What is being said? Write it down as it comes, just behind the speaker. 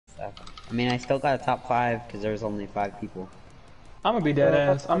So, I mean, I still got a top 5 because there's only 5 people. I'm gonna be dead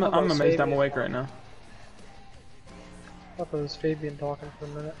ass. I'm amazed I'm awake right now. I thought that was Fabian talking for a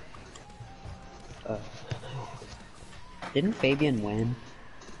minute. Didn't Fabian win?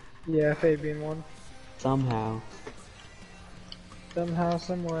 Yeah, Fabian won. Somehow. Somehow,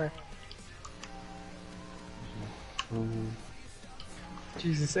 someway.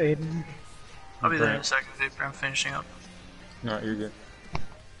 Jesus, Aiden. I'll be there in a second, Victor. I'm finishing up. No, you're good.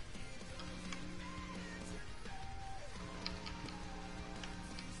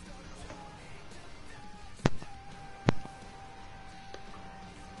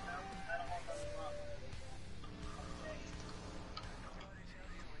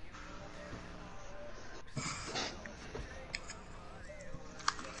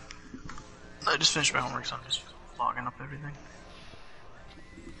 I just finished my homework, so I'm just logging up everything.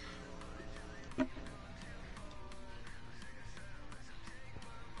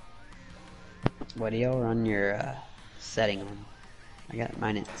 What do y'all run your setting on? I got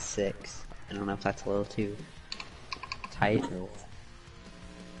mine at 6. I don't know if that's a little too tight or what.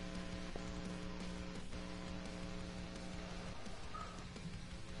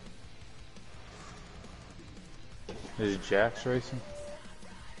 Is Jax racing?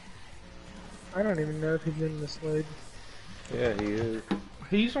 I don't even know if he's in this league. Yeah, he is.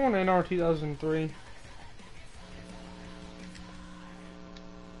 He's on NR 2003.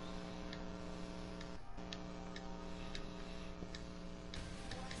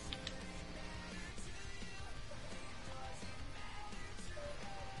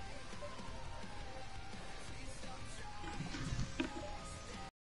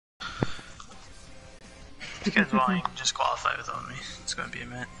 If you guys want, you can just qualify without me. It's gonna be a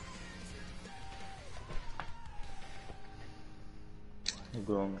minute. We'll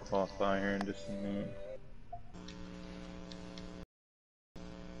go on the qualify here in just a minute.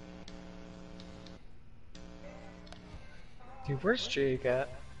 Dude, where's Jake at?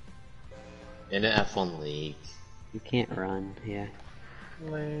 In the F1 league. You can't run, yeah.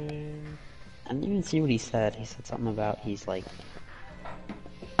 Lame. I didn't even see what he said. He said something about he's like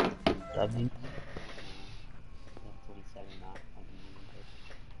dubbing. That's what he said or not. I don't remember.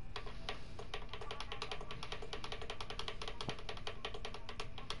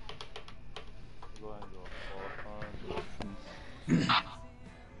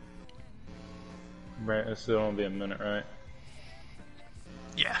 Brent, it's still gonna be a minute, right?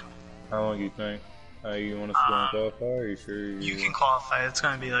 Yeah. How long do you think? You want us to go and qualify, or are you sure You can qualify. It's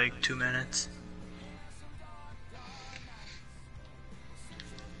gonna be like 2 minutes.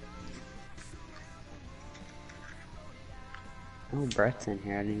 Oh, Brett's in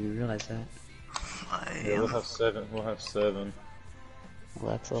here. I didn't even realize that. Yeah, we'll have 7. We'll have 7.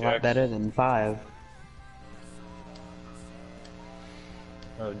 Well, that's a lot better than 5.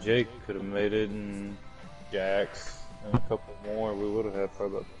 Oh, Jake could have made it, and Jax, and a couple more. We would have had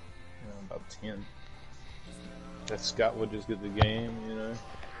probably about 10. That Scott would just get the game, you know.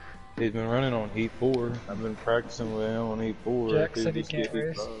 He's been running on Heat 4. I've been practicing with him on Heat 4. Jack said he can't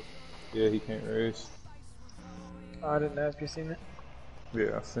race. Yeah, he can't race. I didn't know if you seen it.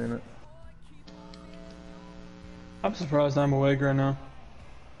 Yeah, I've seen it. I'm surprised I'm awake right now.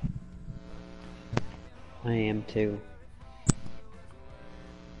 I am too.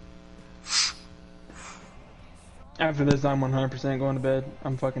 After this, I'm 100% going to bed.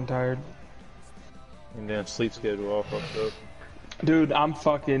 I'm fucking tired. And then sleep schedule all fucked up. Dude, I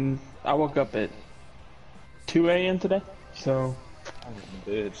woke up at 2 a.m. today, so. I'm a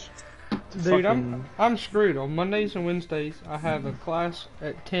bitch. Dude, I'm screwed. On Mondays and Wednesdays, I have a class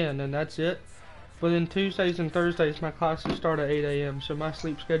at 10, and that's it. But then Tuesdays and Thursdays, my classes start at 8 a.m., so my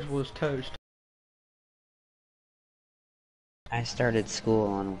sleep schedule is toast. I started school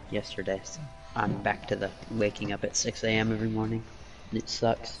on yesterday, so I'm back to the waking up at 6 a.m. every morning, and it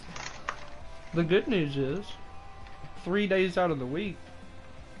sucks. The good news is, 3 days out of the week,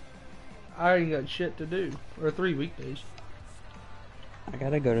 I ain't got shit to do. Or 3 weekdays. I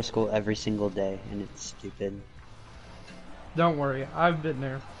gotta go to school every single day, and it's stupid. Don't worry, I've been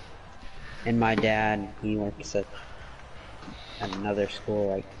there. And my dad, he works at another school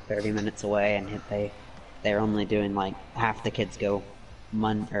like 30 minutes away, and they're only doing like half the kids go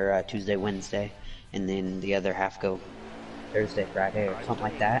Tuesday, Wednesday, and then the other half go Thursday, Friday, or something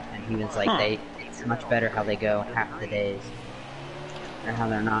like that. And he was like, it's much better how they go half the days, or how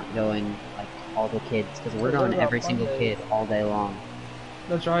they're not going like all the kids, because we're going every single kid all day long.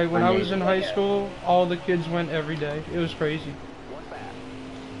 That's right. When I was in high school, all the kids went every day. It was crazy.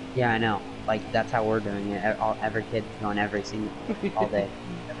 Yeah, I know. Like, that's how we're doing it. Every kid's going every single, all day,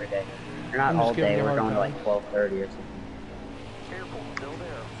 every day. We're not all day, we're going to like 12:30 or something.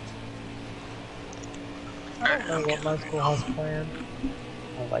 I don't know what my school has planned.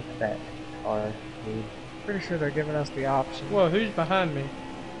 I like that car, dude. Pretty sure they're giving us the option. Whoa, who's behind me?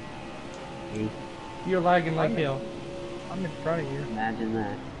 Me. You're lagging like hell. I'm in front of you. Imagine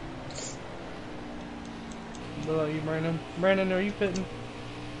that. Below you, Brandon. Brandon, are you pitting?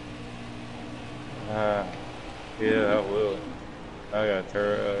 Yeah, I will. I got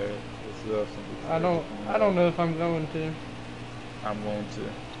I don't know if I'm going to. I'm going to.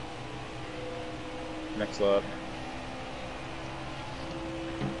 Next lap.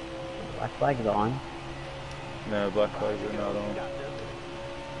 Black flag's on. No, black flags are not on.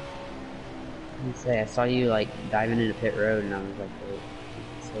 You say I saw you like diving into pit road, and I was like, "Wait,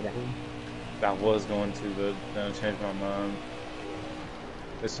 slow down." I was going to, but then I changed my mind.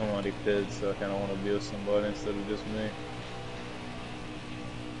 There's somebody pit, so I kind of want to be with somebody instead of just me.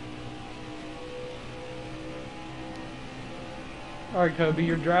 Alright, Kobe,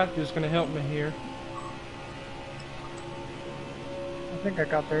 your draft is going to help me here. I think I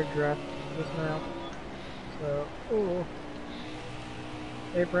got their draft just now. So, ooh.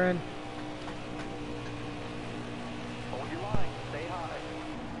 Hey, Brand.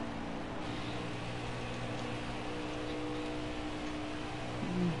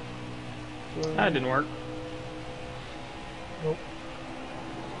 That didn't work. Nope.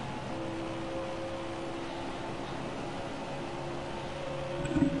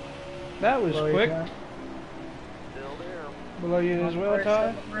 That was Below quick. You, Below you as well,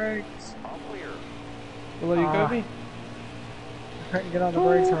 Ty? Brakes. Below you, Kobe? I couldn't get on the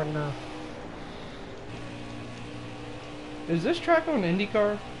brakes hard enough. Is this track on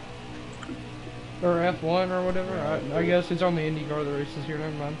IndyCar? Or F1 or whatever? I guess it's on the IndyCar, the races here,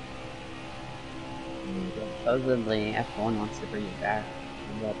 never mind. Supposedly F1 wants to bring it back.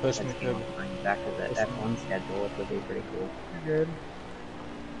 Push me, That's Kobe. gonna bring it back to the F1 schedule, which would be pretty cool. You're good.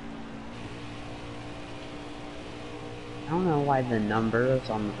 I don't know why the numbers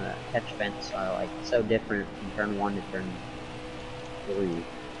on the catch fence are like so different from turn 1 to turn 3.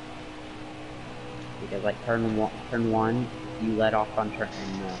 Because like turn one, you let off on turn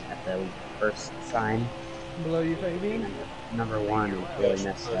at the first sign. Below you, baby? Number 1 is really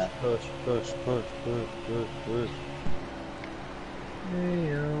messed up. Push.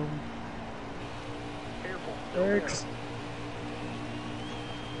 Damn. Brakes.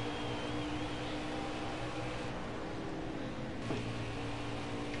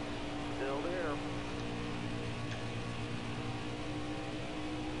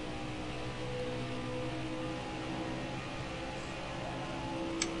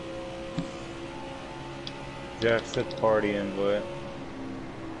 Jack, set the party invite.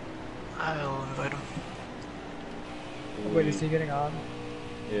 I'll invite him. Wait, is he getting on?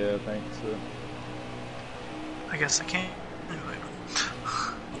 Yeah, I think so. I guess I can't invite him.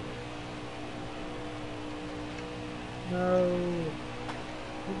 No.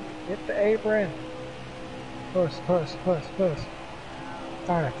 Get the apron. Push.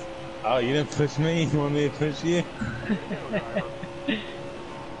 Darn it. Oh, you didn't push me? You want me to push you?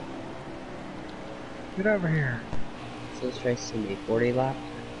 Get over here. So this race is gonna be 40 laps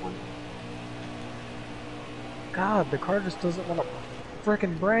or 20? God, the car just doesn't want to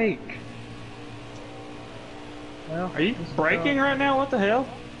frickin' brake. Well, Are you this is braking done. right now? What the hell?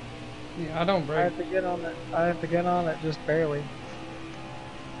 Yeah, I don't I brake. have to get on it. I have to get on it just barely.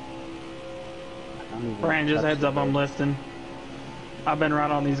 I don't even Brian, just touch heads the up, I'm brakes. lifting. I've been right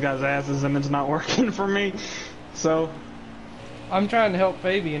on these guys' asses and it's not working for me. So, I'm trying to help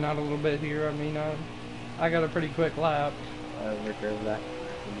Fabian out a little bit here. I mean, I got a pretty quick lap. I overdrove that.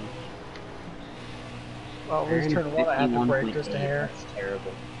 Well, at least turn one, I have to brake just a hair. That's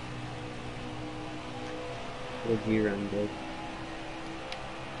terrible. What did you run, dude?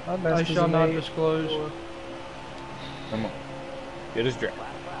 My I best is shall an not 8. disclose. Come on. Get his drink.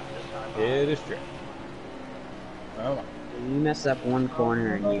 Get his drink. Come on. You mess up one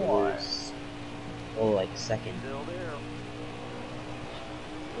corner and you lose. Oh, like second.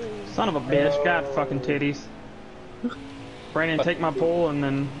 son of a bitch, god fucking titties. Brandon, take my pole and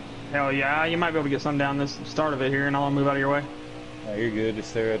then, hell yeah, you might be able to get some down this start of it here and I'll move out of your way. No, you're good.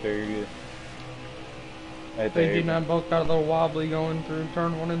 Just stay right there. You're good. Right there. Fabian and I both got a little wobbly going through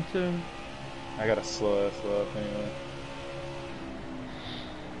turn 1 and 2. I got a slow ass lap anyway.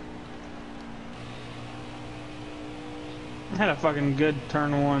 I had a fucking good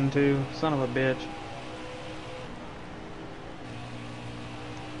turn 1 too, son of a bitch.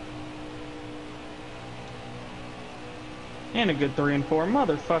 And a good 3 and 4,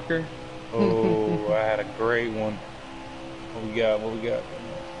 motherfucker. Oh, I had a great one. What we got?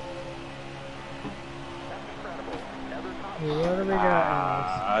 What do we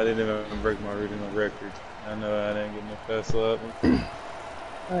got I didn't even break my original record. I know I didn't get no fast lap. in this?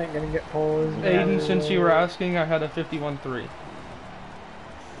 I ain't gonna get poles. Aiden, since you were asking, I had a 51.3.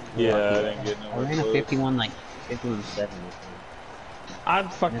 Yeah, I didn't get I nowhere ran a close. 51, like 51.7. I Never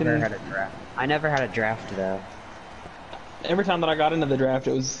fucking had a draft. I never had a draft though. every time that I got into the draft,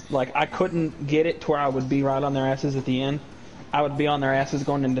 it was like I couldn't get it to where I would be right on their asses at the end. I would be on their asses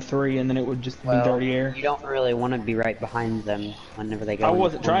going into 3, and then it would just be dirty air. You don't really want to be right behind them whenever they go. I into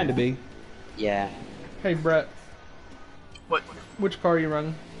wasn't trying to be. Yeah. Hey, Brett, What? which car are you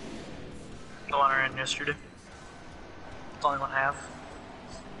running? The one I ran yesterday. It's the only one I have.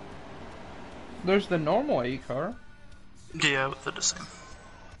 There's the normal A car. Yeah, but they're the same.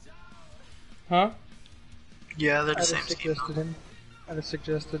 Huh? Yeah, they're I the just same team. suggested him. I just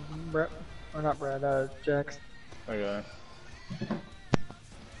suggested Brett, or not Brett, Jax. Okay.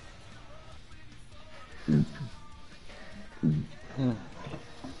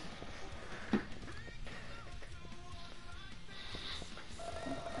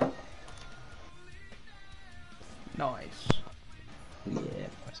 Nice. Yeah,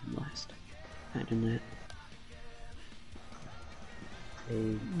 first and last. Imagine that.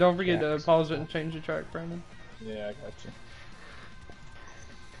 Hey, Don't forget to Jax. pause it and change the track, Brandon. Yeah, I got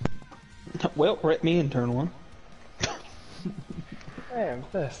you. Well, let me in turn 1. Hey, I'm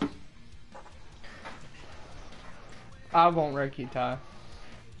pissed. I won't wreck you, Ty.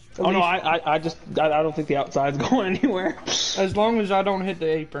 Oh no, I don't think the outside's going anywhere. As long as I don't hit the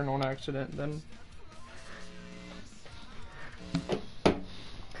apron on accident, then.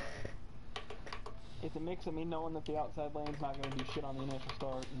 It's a mix of me knowing that the outside lane's not going to do shit on the initial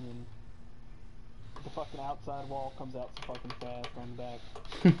start, and then the fucking outside wall comes out so fucking fast on the back.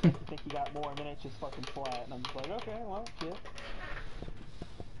 You think you got more, and then it's just fucking flat, and I'm just like, okay, well, shit.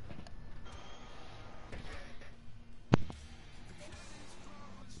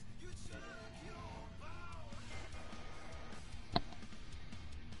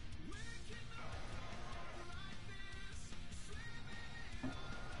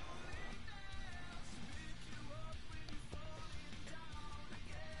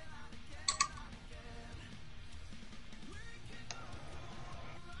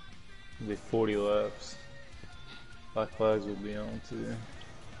 It'll be 40 laps. Black flags will be on too.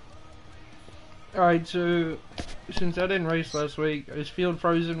 Alright, so since I didn't race last week, is field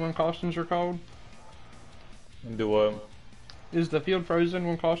frozen when cautions are called? And do what? Is the field frozen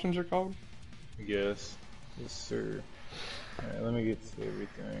when cautions are called? I guess. Yes, sir. Alright, let me get to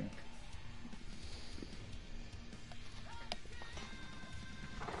everything.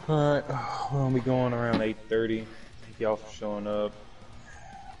 Alright, we're gonna be going around 8:30. Thank y'all for showing up.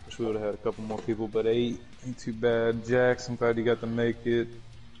 Wish we would have had a couple more people, but 8 ain't too bad. Jax, I'm glad you got to make it.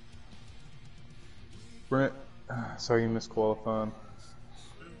 Brent, sorry you missed qualifying.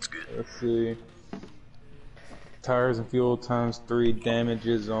 It's good. Let's see. Tires and fuel times 3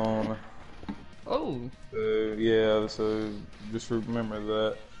 damages on. Oh. Yeah, so just remember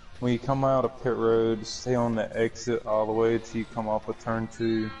that. When you come out of pit road, stay on the exit all the way till you come off of turn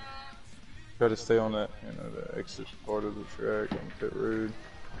 2. Try to stay on that, the exit part of the track on pit road.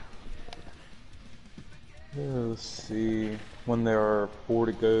 Let's see. When there are 4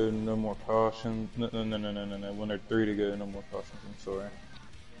 to go, no more cautions. No. When there are 3 to go, no more cautions. I'm sorry.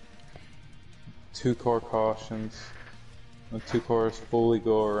 2 car cautions. When 2 cars fully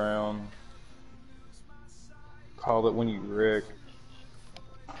go around. Call it when you wreck.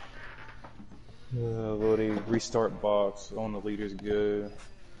 Lordy, restart box on the leaders go.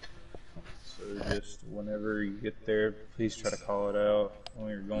 So just whenever you get there, please try to call it out when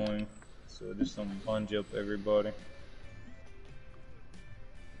you're going. So just don't bunge up everybody.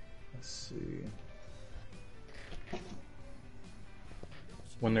 Let's see.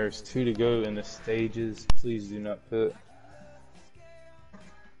 When there's 2 to go in the stages, please do not pit.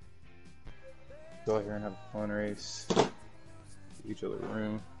 Go out here and have a fun race. Give each other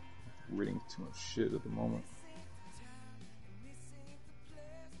room. Reading too much shit at the moment.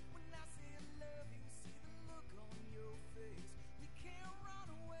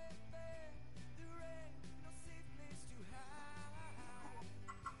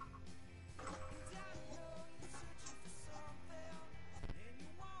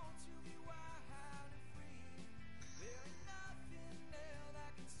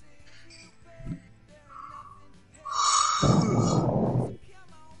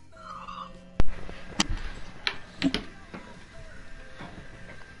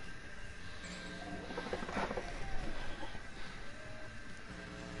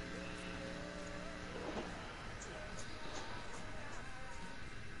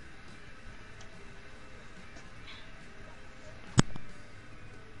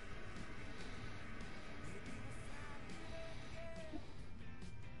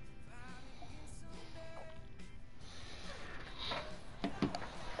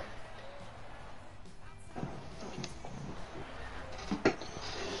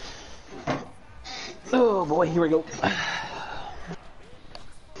 Oh boy, here we go. I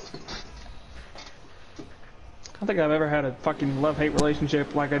don't think I've ever had a fucking love-hate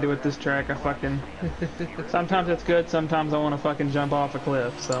relationship like I do with this track. I fucking... Sometimes it's good, sometimes I want to fucking jump off a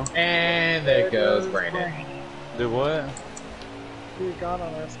cliff, so... And there goes Brandon. Do what? Dude, gone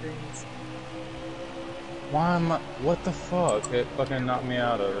on our screens. Why am I? What the fuck? It fucking knocked me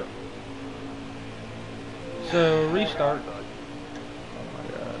out of it. So restart. Oh my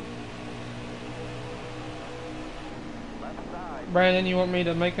god. Brandon, you want me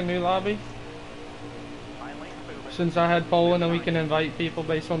to make a new lobby? Since I had polling and we can invite people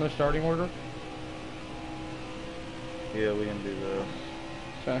based on their starting order. Yeah, we can do that.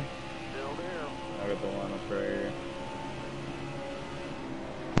 Okay. I got the lineup right here.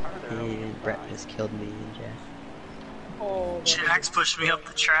 And Brett just killed me and Jeff. Oh, Jax pushed me up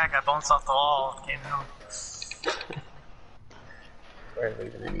the track. I bounced off the wall. Came out. We're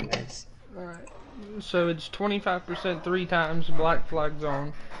leaving anyways. Alright. So it's 25% 3 times, black flag's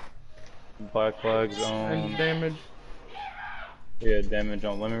on. Black flags And on. damage. Yeah, damage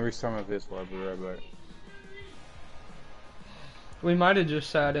on. Let me restart my PS4. I'll be right back. We might have just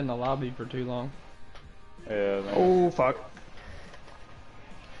sat in the lobby for too long. Yeah. Oh, fuck.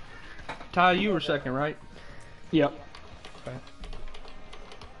 Ty, you were second, right? Yep. Okay.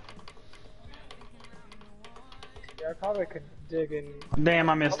 yeah, I probably could dig in. Damn,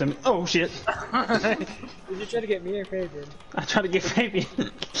 I missed him. Oh, shit. Did you try to get me or Fabian? I tried to get Fabian.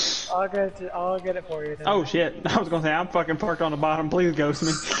 I'll get it for you. Then. Oh, shit. I was gonna say, I'm fucking parked on the bottom. Please ghost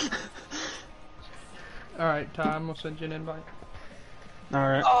me. Alright, Ty, I'm gonna send you an invite.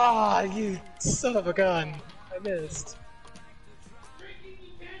 Alright. Ah, you son of a gun! I missed.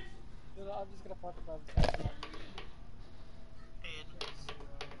 I'm just gonna fuck about this.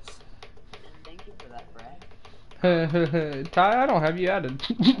 Thank you for that, Brett. Ty, I don't have you added.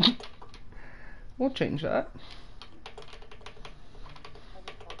 We'll change that.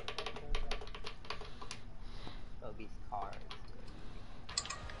 Bogey's cars.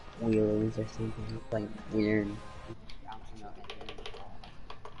 Wheels or something. Like weird. Bouncing up and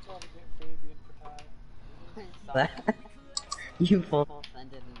Trying to get Fabian for time. that. You full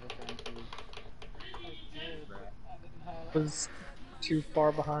send it in the frenzy. Was too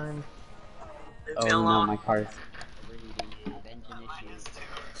far behind. Oh no, my car's reading. Engine issues.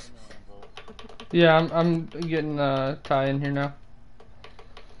 Yeah, I'm getting Ty in here now.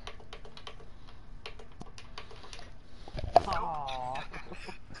 Aww.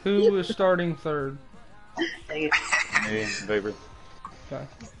 Who is starting third? Me, Vapor. Okay.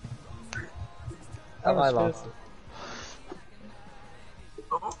 Oh, I lost it.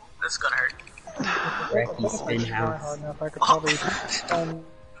 Oh, that's gonna hurt. Wrecky spin house. Hard enough, I could probably.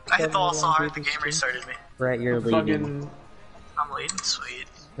 I hit the wall so hard the game restarted me. Brett, you're leading. Fucking... I'm leading, sweet.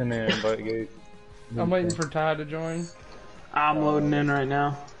 And then invite gate. I'm waiting for Ty to join. I'm loading in right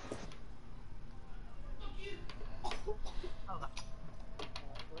now.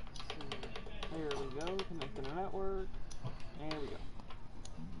 Here we go, connecting the network. There we go.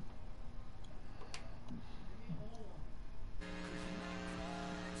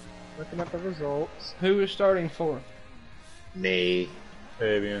 Looking at the results. Who is starting fourth? Me.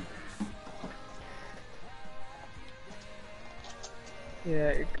 Fabian. Yeah,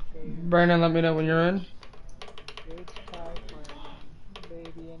 it Brandon, let me know when you're in. goes Ty, Brandon,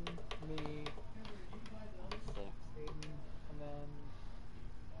 Fabian, me, Aiden, and then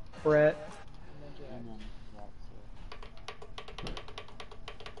Brett, and then Jack.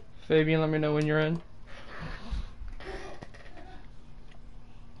 Fabian, let me know when you're in.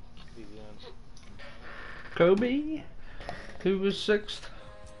 Kobe, who was sixth?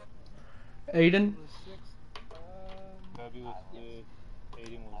 Aiden. Kobe was 6.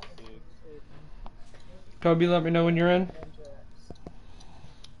 Aiden was 6. Kobe, let me know when you're in.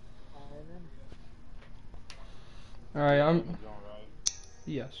 Alright, I'm.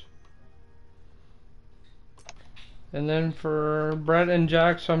 Yes. And then for Brett and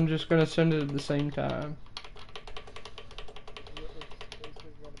Jax, I'm just gonna send it at the same time.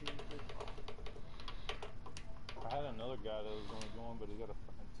 I had another guy that was going to join, but he got a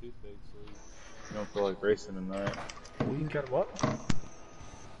fucking toothache, so he don't feel like racing tonight. You got what?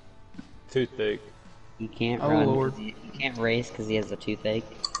 Toothache. He can't Oh, run. Lord. He can't race because he has a toothache.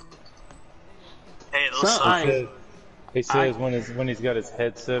 Hey, those signs. He says when he's got his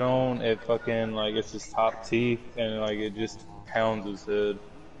headset on, it fucking like it's his top teeth and like it just pounds his head.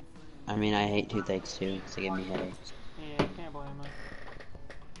 I mean, I hate toothaches too, because they give me headaches. Yeah, can't blame him.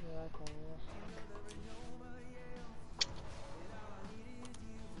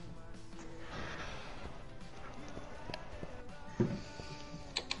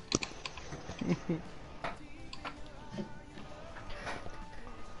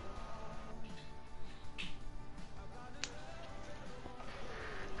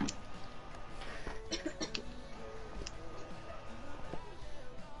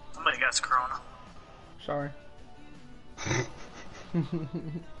 Somebody got corona. Sorry.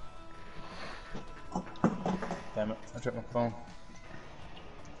 Damn it, I dropped my phone.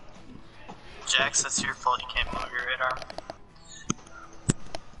 Jax, that's your fault. You can't move your radar.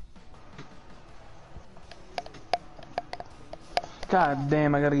 God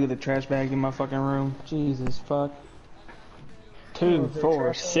damn, I gotta get a trash bag in my fucking room. Jesus fuck. Oh, 2, is there 4, trash all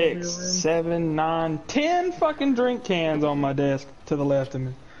over 6, your room? 7, 9, 10 fucking drink cans on my desk to the left of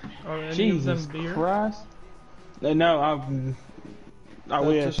me. Are any Jesus of them beer? Christ. No, I That's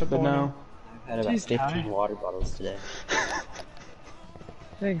wish, but disappointing. no. I've had about Jeez, 15 Ty. water bottles today.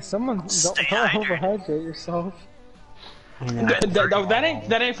 Dang, someone don't Stay overhydrate yourself. I know.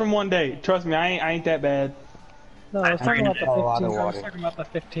 That ain't from one day. Trust me, I ain't that bad. No, I was talking about the drink a lot 15. of I was water. talking about the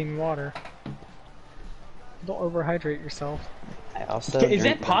 15 water. Don't overhydrate yourself. I also Is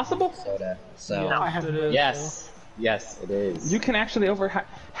drink that possible? soda, so I have it is. Yes. Yes, it is. You can actually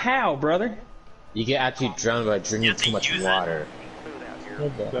how, brother? You get actually drowned by drinking too much water.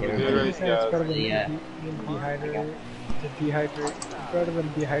 good though. Have a It good really- race, Say it's guys. better than Yeah. being dehydrated. To dehydrate, it's better than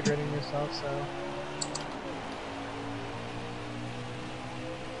dehydrating yourself. So.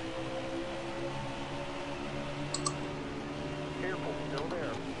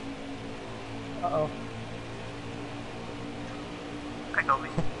 Uh oh. Hi, Kobe.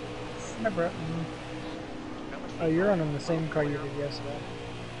 Hi, Brett. Oh, you're running the same car you did yesterday.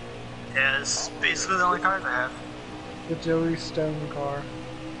 Yeah, it's basically the only cars I have. The Joey Stone car.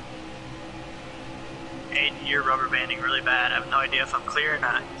 And you're rubber banding really bad. I have no idea if I'm clear or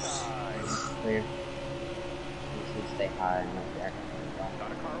not. Clear. You should stay high and let the action come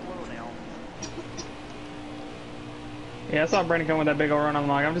Yeah, I saw Brandon come with that big old run. I'm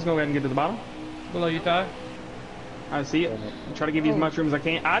like, I'm just gonna go ahead and get to the bottom. Below you, Ty? I see it. Try to give you as much room as I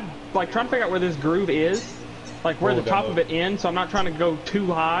can. I'm like trying to figure out where this groove is, like where the top of it ends. So I'm not trying to go too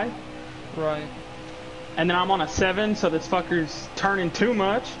high. Right. And then I'm on a 7, so this fucker's turning too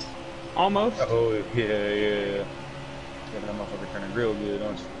much, almost. Oh, yeah. Yeah, that motherfucker turning real good,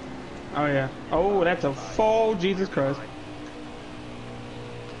 don't you? Oh yeah. Oh, that's a full Jesus Christ.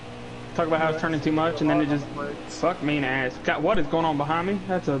 Talk about how it's turning too much, and then it just fucked me in the ass. God, what is going on behind me?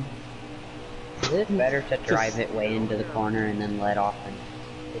 That's a. Is it better to drive it way into the corner and then let off and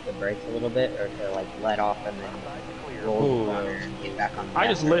hit the brakes a little bit, or to like let off and then roll Ooh, the corner and get back on the I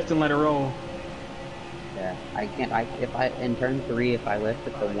gas? just lift and let it roll. Yeah, I can't. If I in turn 3, if I lift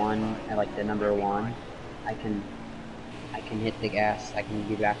at the 1, at like the number 1, I can hit the gas. I can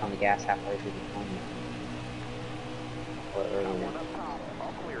be back on the gas halfway through the corner. Or earlier.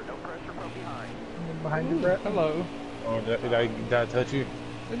 Behind you, Brett. Hello. Oh, did I touch you?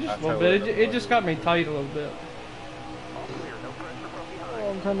 Just a little bit. It just got me tight a little bit. Oh,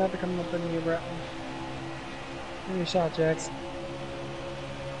 I'm trying not to come up in you, Brett. Give me a shot, Jax.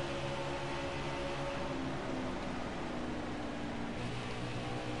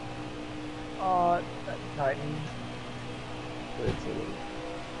 That Titan.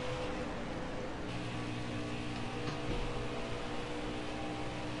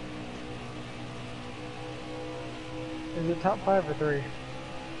 Is it top 5 or 3?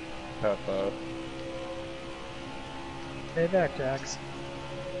 Top 5. Stay back, Jax.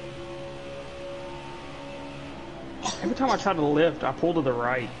 Every time I try to lift, I pull to the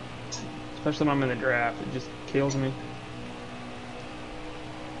right. Especially when I'm in the draft, it just kills me.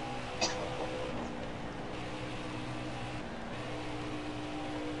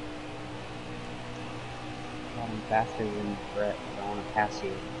 I'm faster than Brett. I don't want to pass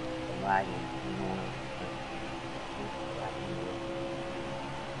you. I'm lagging. I don't want to.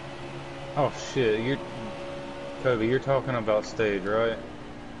 Oh shit, Kobe, you're talking about stage, right?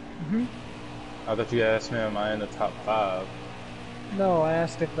 Mm-hmm. I thought you asked me, am I in the top 5? No, I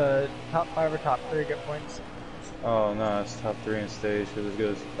asked if the top 5 or top 3 get points. Oh no, it's top 3 in stage, because it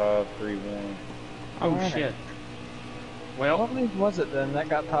goes 5, 3, 1. Oh Alright. shit. Well, What league was it then that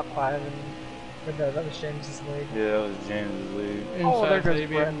got top 5? And no, that was James's league. Yeah, that was James' league. Oh, there Inside goes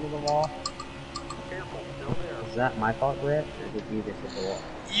baby. Brett into the wall. Is that my fault, Brett, or did you just hit the wall?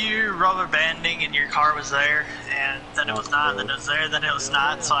 You rubber banding and your car was there, and then it was not, and then it was there, then it was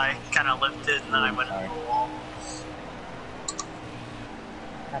not, so I kind of lifted, and then I went into the wall.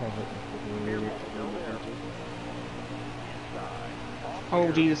 How did I hit the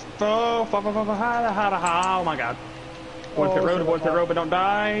oh Jesus. Oh my god. Avoid pit road, avoid pit road, but don't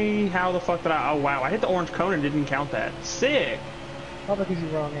die. How the fuck did I? Oh wow, I hit the orange cone and didn't count that. Sick. Probably because you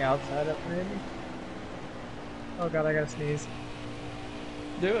were on the outside up, maybe. Oh god, I gotta sneeze.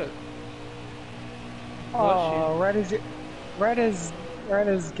 Do it. Oh, right as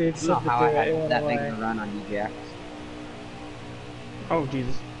Gage I said don't know to how do I it, had it went that big away. of a run on you, Jax. Oh,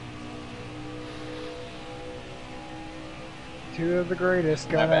 Jesus. Two of the greatest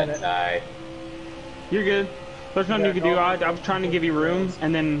My going at bad, it. Ty. You're good. There's nothing you could do. I was trying to give you room,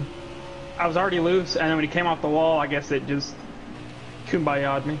 and then I was already loose, and then when he came off the wall, I guess it just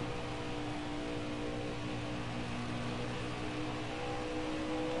kumbaya'd me.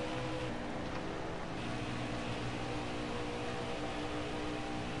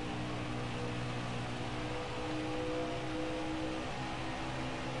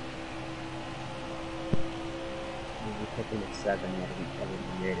 We're picking at 7, that would be probably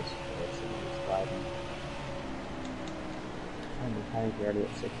the greatest score, so we're sliding. I think we're already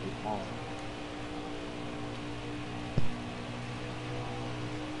at 65.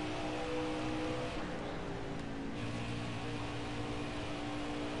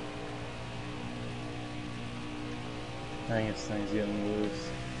 Dang, this thing's getting loose.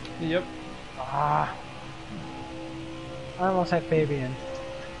 Yep. Ah. I almost had Fabian.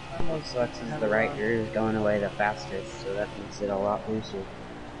 What sucks is the right rear is going away the fastest, so that makes it a lot looser.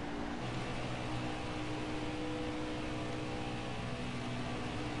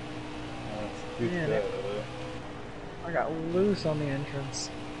 Yeah, I got loose on the entrance.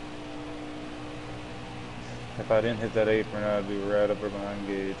 If I didn't hit that apron, I'd be right up there behind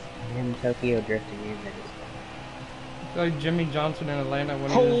Gage. And Tokyo drifting in there. Like Jimmy Johnson in Atlanta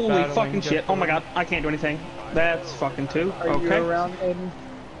when he was Holy battling fucking Jeff shit. Oh my Gordon. god, I can't do anything. That's fucking 2. Are you Okay. around, Aiden?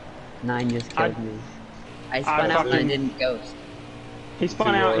 9 just killed me. I spun I out and I fucking- didn't ghost. He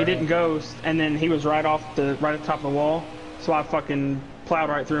spun out, he didn't ghost, and then he was right at the top of the wall. So I fucking plowed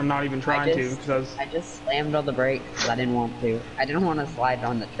right through him, not even trying to, because I just slammed on the brakes because I didn't want to. I didn't want to slide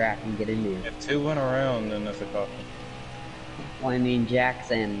on the track and get into it. If 2 went around, then that's a caution. Well, I mean,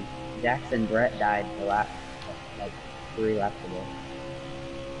 Jackson Brett died the last, like, 3 laps ago.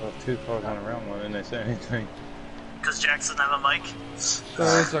 Well, if 2 cars went around, why didn't they say anything? Because Jackson have a mic. So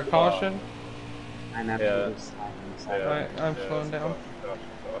is a caution? I'm absolutely sliding. Right, I'm slowing down. Caution.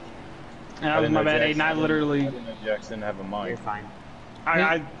 that was my bad, Aiden. I literally, I didn't know Jackson didn't have a mic. You're fine.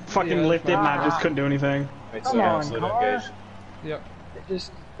 I fucking Yeah, lifted and I just couldn't do anything. Wait, Come slow down, on, slow down, car. Gage. Yep. It Let's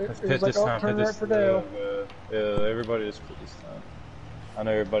was pit like, this oh, time, turn pit right this for Dale. yeah, everybody just pit this time. I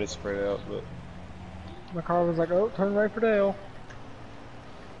know everybody's spread out, but My car was like, oh, turn right for Dale.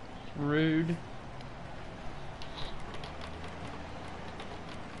 Rude.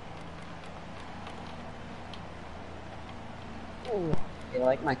 Oh, I feel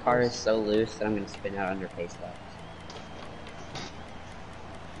like my car is so loose that I'm going to spin out under pace laps.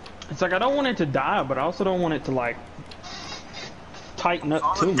 It's like I don't want it to die, but I also don't want it to like tighten up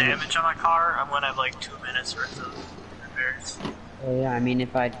All too the much. damage on my car, I'm gonna have like 2 minutes worth of repairs. Well, yeah, I mean,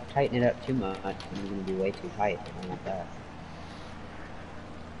 if I tighten it up too much, I'm going to be way too tight. I don't want that.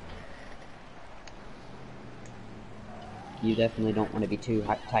 You definitely don't want to be too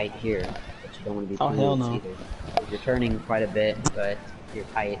tight here, but you don't want to be too Oh, hell loose no. either. 'Cause you're turning quite a bit, but you're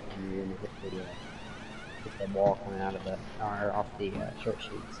tight and you're going to hit the wall coming out of the, or off the short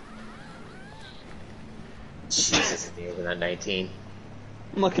sheets. Jesus, amazing at 19.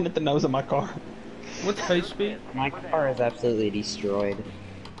 I'm looking at the nose of my car. What's pace speed? My car is absolutely destroyed.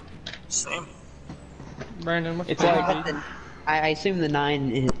 Same. Brandon, what's It's pace like- speed? I assume the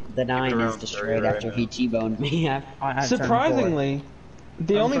 9 is around destroyed 30 right after now. he T-boned me. I turned 4. Surprisingly,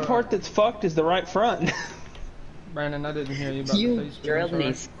 the only part that's fucked is the right front. Brandon, I didn't hear you about the You pace speed. drilled me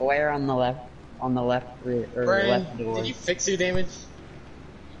sorry. square on the left rear, or Brian, left door. did you fix your damage?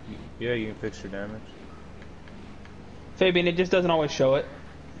 yeah, you can fix your damage. Fabian, it just doesn't always show it.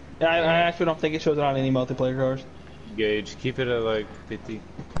 I actually don't think it shows it on any multiplayer cars. Gauge, keep it at like 50,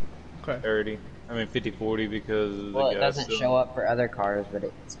 Okay. 30. I mean 50, 40 because the Well, it gas doesn't still- show up for other cars, but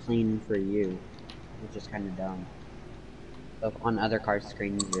it's clean for you, which is kind of dumb. So if on other cars'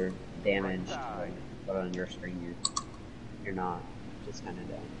 screens you're damaged, but on your screen you're not. It's just kind of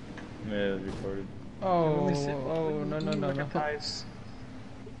dumb. Yeah, it's recorded. Oh, Let me see. oh, no. guys.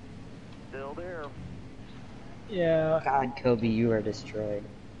 Still there. Yeah, God, Kobe, you are destroyed.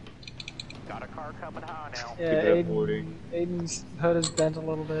 Got a car coming high now. yeah. Keep it at 40. Aiden's hood is bent a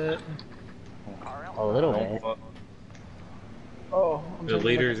little bit. Car out. A little Don't bit. flop. Oh, I'm The taking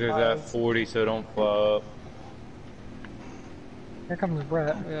leaders like is a at 5. 40, so don't flop. Here comes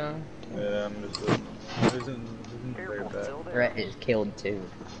Brett. Yeah. Yeah, I'm just isn't very Careful, bad. still there. Brett is killed too.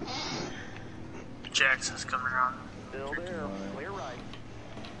 Jackson's coming around. Still there. Clear right.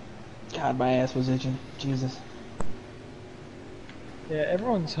 God, my ass was itching. Jesus. Yeah,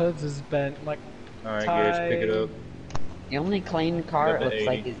 everyone's hoods has been like Alright, Gage, pick it up. The only clean car it Got the looks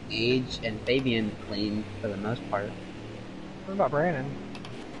like 80. is Gage and Fabian clean for the most part. What about Brandon?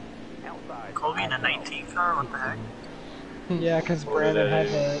 Outside. Colby in a 19 car, what the heck? Yeah, because What did Brandon had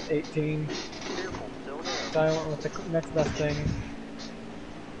that the 18, Careful, still there. so I went with the next best thing.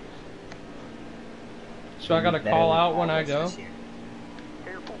 So I gotta Better call than out when I Travis go. this year.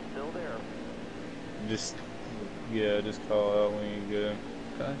 Careful, still there. Just, yeah, just call out when you go.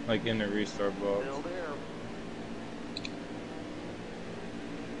 Okay. Like in the restart box. Still there.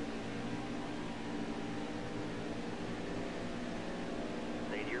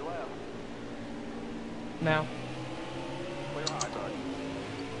 Stay to your left. Now. Clear high, bud.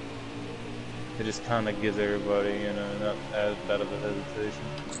 It just kind of gives everybody, you know, not as bad of a hesitation.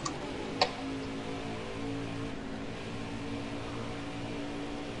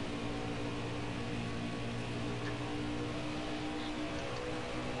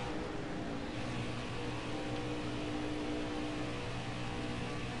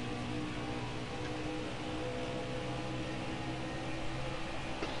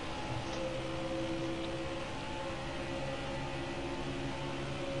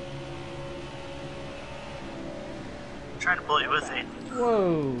 Trying to pull you with me.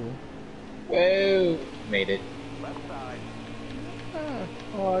 Whoa. Whoa! Made it. Left side.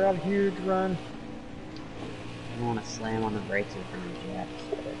 Oh, I got a huge run. I don't want to slam on the brakes in front of Jack.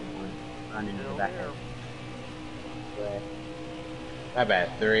 I don't want to run into the Still back there. of the way. My bad.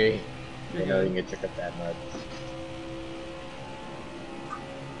 3. You're I know you good. can get took up that much.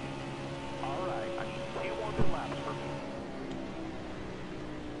 Alright, I need 2 more good laps for me.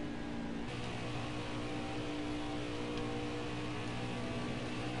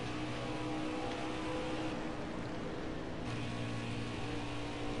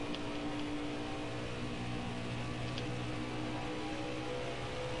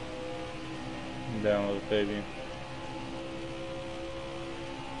 Down with Fabian.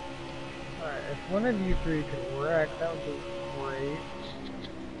 Alright, if one of you three could wreck, that would be great.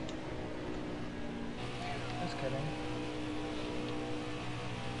 Just kidding.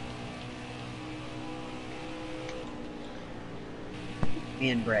 Me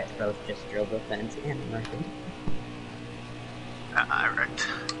and Brett both just drilled the fence and wrecked. I wrecked.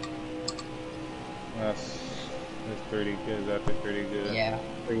 That's pretty good. That's pretty good. Yeah,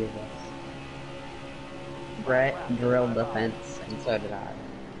 3 of us. Brett drilled the fence, and so did I.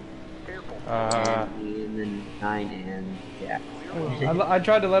 Careful. And me, and then 9 and Jack. I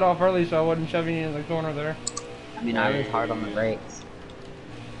tried to let off early so I wasn't shoving you in the corner there. I mean, I was hard on the brakes.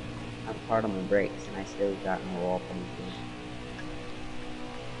 I was hard on the brakes, and I still got in the wall from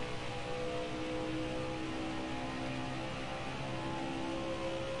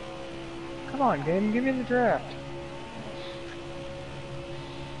Come on, game, give me the draft.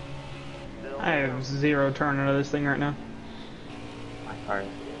 Still I there. have 0 turn into this thing right now. my car.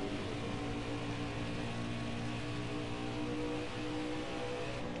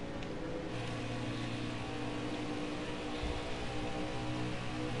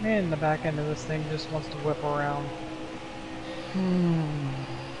 Man, the back end of this thing just wants to whip around.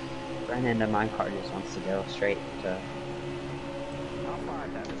 Front end of my car just wants to go straight to I'll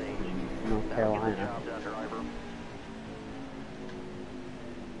find that today. North That'll get the Carolina. job done, driver.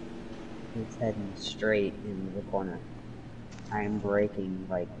 It's heading straight into the corner. I am braking,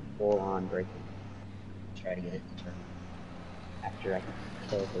 like full on braking. Try to get it to turn after I can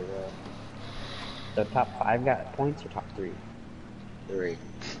kill the wheel. So top 5 got points or top 3? 3.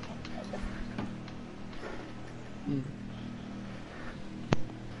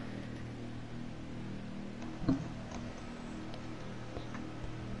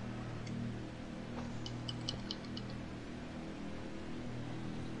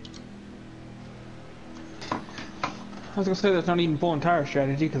 I was gonna say that's not even pulling tire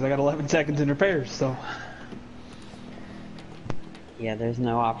strategy because I got 11 seconds in repairs, so. Yeah, there's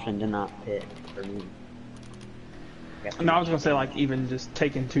no option to not pit for me. No, I was gonna say like even just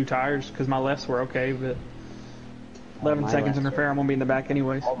taking 2 tires because my lefts were okay, but 11 my seconds in lefts repair, I'm gonna be in the back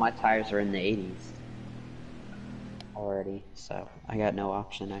anyways. All my tires are in the 80s already, so I got no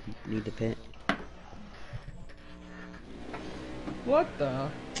option. I need to pit. What the?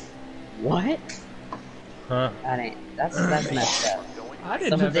 What? Huh? That's messed up. I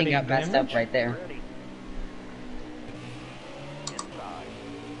didn't have Something any got messed damage. up right there. Ready. Inside.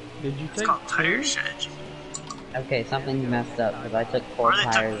 Did you It's take called tire 2? strategy. Okay, something's messed up because I took 4 Or they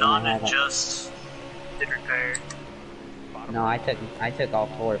tires took and none I had and like, just did repair. no, I took all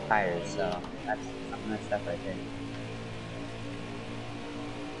 4 tires, so that's something messed up right there.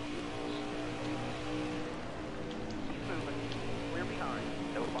 Keep moving. We're behind.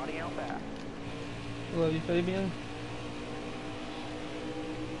 Sliding out fast. Love you, Fabian.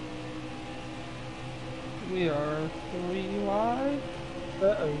 We are 3 wide.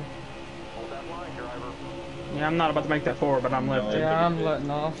 Uh-oh. Hold that line, driver. Yeah, I'm not about to make that forward, but I'm lifting. Yeah, I'm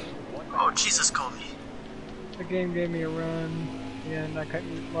letting off. Oh, Jesus, Colby. The game gave me a run, and I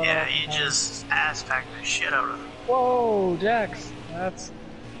couldn't let Yeah, off in you time. just ass-packed the shit out of him. Whoa, Jax! That's...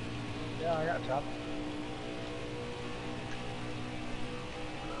 Yeah, I got chopped.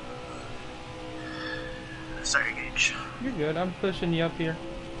 Sorry, Gage. You're good. I'm pushing you up here.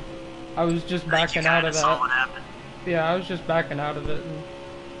 I was just I think you backing out kinda of saw that. what happened. Yeah, I was just backing out of it. And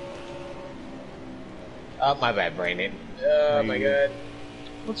Oh, my bad, Brandon. Oh my god.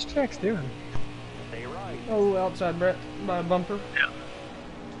 What's Jax doing? Stay right. oh, outside Brett by a bumper. Yeah.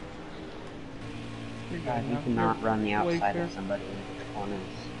 You're good God, you now. cannot run the You're way outside clear. of somebody into the corners.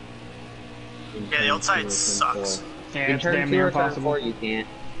 In Yeah, the turn outside 2 or turn sucks. 4. Yeah, In it's turn damn 2 near or turn impossible. 4 you can't.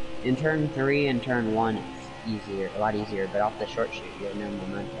 In turn 3 and turn 1 it's easier, a lot easier, but off the short shoot you have no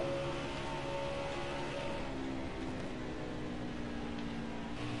momentum.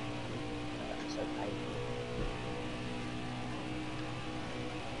 So tight.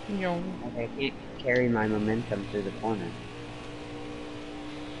 Yo. Like I can't carry my momentum through the corner.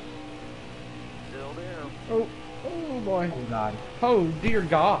 Still there. Oh, oh boy. Oh god. Oh dear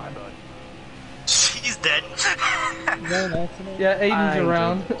God. He's dead. Is that an accident? Yeah, Aiden's I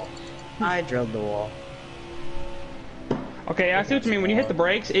around. I drilled the wall. Okay, I see what you mean. When you hit the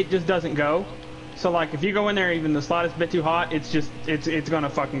brakes, it just doesn't go. So like, if you go in there even the slightest bit too hot, it's just it's gonna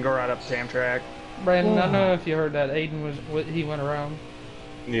fucking go right up the damn track. Brandon, I don't know if you heard that. Aiden he went around.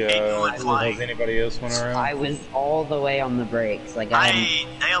 Yeah, Aiden went has flying. anybody else went around? I was all the way on the brakes, like I I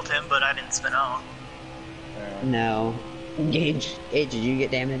nailed him, but I didn't spin out. Yeah. no. Gage, did you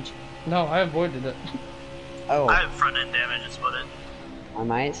get damage? No, I avoided it. Oh, I have front end damage, is what it. on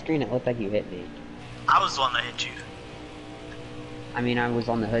my screen it looked like you hit me. I was the one that hit you. I mean, I was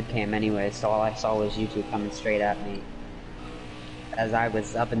on the hood cam anyway, so all I saw was you two coming straight at me. As I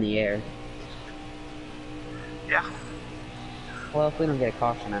was up in the air. Yeah. Well, if we don't get a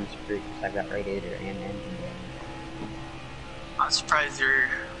caution, I'm screwed because I've got radiator and engine damage. I'm surprised you're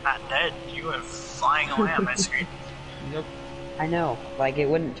not dead. You went flying away on my screen. Yep. I know, like it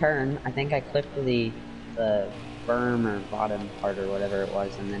wouldn't turn. I think I clipped the berm or bottom part or whatever it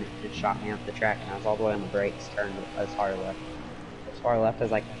was, and then it just shot me off the track, and I was all the way on the brakes, turned as far left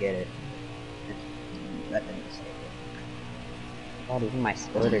as I could get it. That didn't save it. God, even my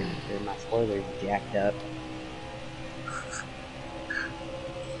spoiler's jacked up.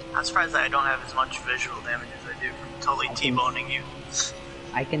 I'm surprised that I don't have as much visual damage as I do from totally T-boning you.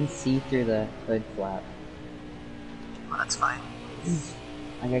 I can see through the hood flap. Well, that's fine.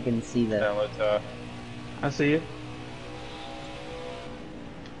 Like I can see the. Download Ty. I see it.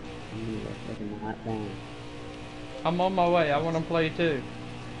 Ooh, that's taking the hot down. I'm on my way. I want to play too.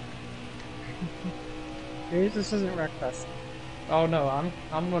 Dude, this isn't Wreckfest. Oh no,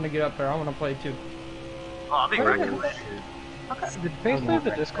 I'm gonna get up there. I want to play too. Oh, I'll be Wait, wrecking wait, later. Did Face leave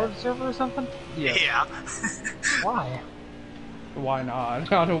the Discord server or something? Yeah. Why? Why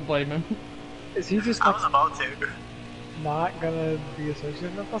not? I don't blame him. Is he just I like, was about to. not gonna be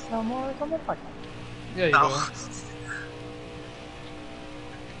associated with us no more or something? Like, Yeah, you No. will.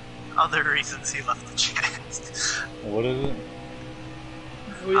 Other reasons he left the chat. What is it?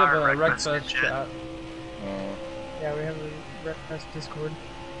 We have Our a breakfast Wreckfest chat. chat. yeah, we have a Wreckfest Discord.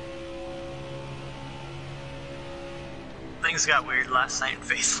 Things got weird last night and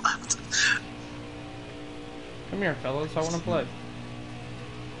Faith left. Come here, fellas. I want to play.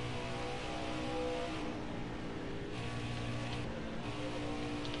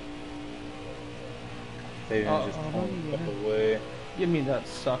 They Uh-oh, just pulled yeah. stuff away. Give me that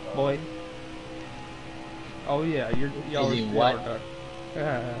suck, boy. Oh yeah, y'all Is he y'all what? are dark.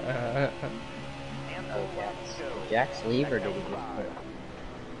 And Oh, let's go. Jack's leave or did he just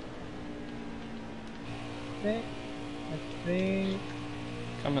quit? I think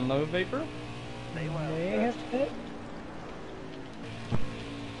Coming low vapor. Stay left. may have hit.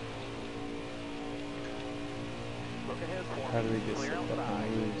 Look ahead for How me. did he get Clear so outside.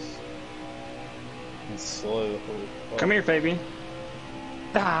 fucking loose? It's slow. Holy fuck. Come here, Fabian.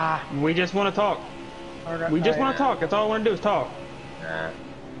 Ah, we just want to talk. Alright, We just want to talk. That's all I want to do is talk. Nah.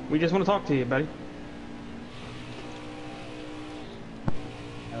 We just want to talk to you, buddy.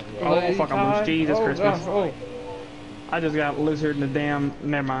 Oh, Lady fuck, I'm loose. Ty. Jesus Oh, Christmas. gosh, oh. I just got looser than the damn.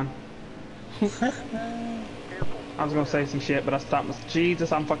 Never mind. I was gonna say some shit, but I stopped.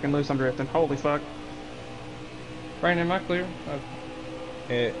 Jesus, I'm fucking loose. I'm drifting. Holy fuck. Brandon, am I clear?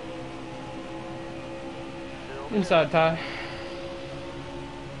 It, Inside tie.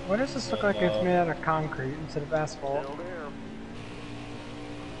 Why does this look like it's made out of concrete instead of asphalt? Still there.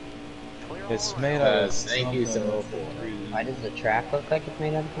 Clear It's all made around. out of Thank you, something so Why does the track look like it's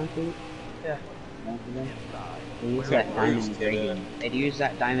made out of concrete? Yeah. Inside. They use It's that got diamond grooves to it. grading. They'd use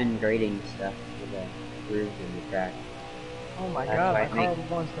that diamond grading stuff for the grooves in the track. Oh my That's god, why my it car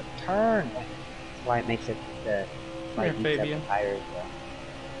makes- wants to turn. That's why it makes it the Yeah, like eats up Fabian. the tires.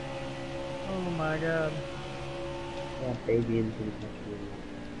 Oh my god. Yeah, Fabian's gonna catch me.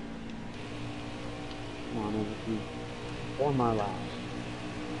 Come on over to 4 more laps.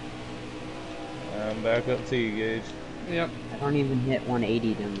 I'm back up to you, Gage. Yep. I don't even hit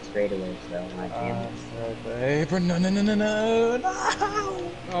 180 down the straightaway, so I'm like, damn it. Apron, no.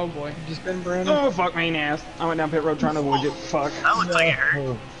 Oh boy. You just been Brandon? Oh, fuck me, ass. I went down pit road trying to avoid it. Fuck. That looked like it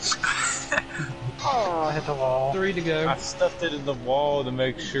hurt. Oh, I hit the wall. 3 to go. I stuffed it in the wall to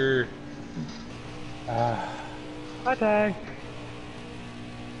make sure. Hi, tag.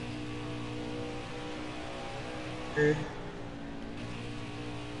 Dude.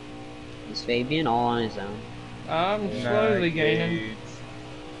 Is Fabian all on his own? I'm slowly gaining. Gage.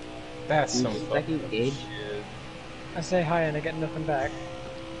 That's some Who's fucking second, Gage? shit. I say hi and I get nothing back.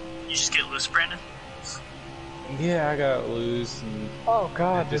 You just get loose, Brandon. Yeah, I got loose and Oh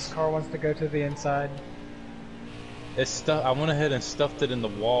god, I this just- car wants to go to the inside. I went ahead and stuffed it in the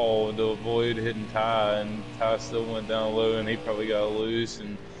wall to avoid hitting Ty, and Ty still went down low, and he probably got loose,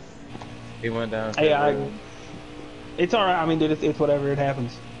 and he went down. Hey, it's alright. I mean, dude, it's whatever. It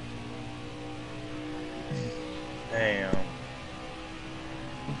happens. Damn.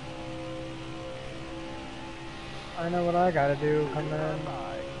 I know what I gotta do. Come in.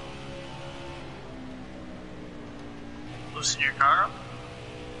 Loosen your car up.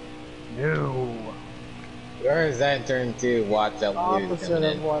 No. Where is that turn 2? Watch that weird Opposite coming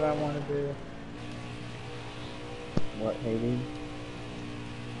of in. what I want to do. What, Fabian?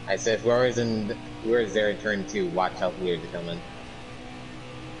 I said, where is there in turn 2? Watch how weird is coming.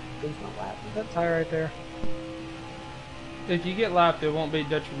 Please not lap. That tire right there. If you get lapped, it won't be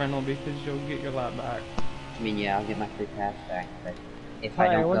detrimental because you'll get your lap back. I mean, yeah, I'll get my free pass back, but if Hi, I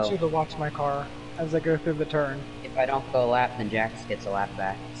I don't want go, you to watch my car as I go through the turn. if I don't go a lap, then Jax gets a lap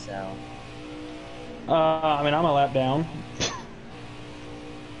back. So I mean, I'm a lap down.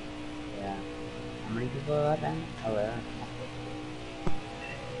 yeah, how many people are lap down? Oh, yeah.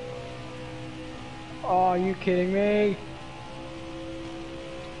 Oh, are you kidding me?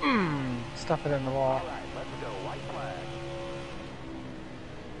 Stuff it in the wall. Alright, let's go. White flag.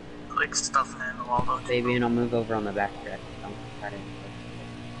 Click stuff in the wall, though. Fabian, I'll move over on the back track. Don't try to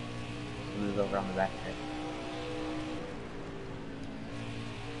just move over on the back track.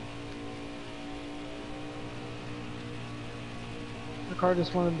 The car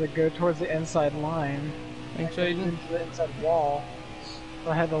just wanted to go towards the inside line. Thanks, Into Aiden. the inside wall.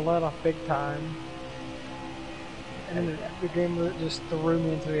 So I had to let off big time. And the game just threw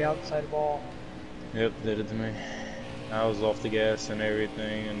me into the outside wall. Yep, did it to me. I was off the gas and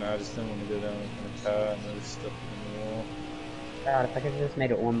everything, and I just didn't want to go down with my Ty, and I just stuffed it in the wall. God, if I could have just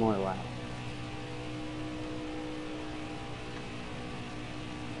made it one more lap.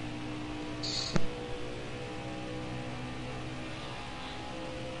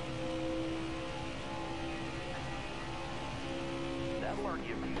 That'll earn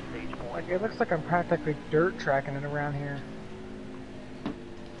you a few stage points. Like, it looks like I'm practically dirt tracking it around here.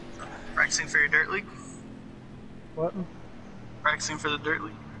 Practicing for your dirt league? What? Practicing for the dirt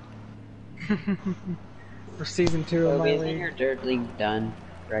league? For season 2 of So my isn't league. your dirt league done,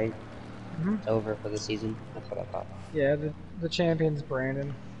 right? Mhm. It's over for the season. That's what I thought. Yeah, the champion's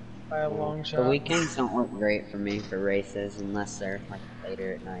Brandon. By a long shot. The weekends don't work great for me for races unless they're like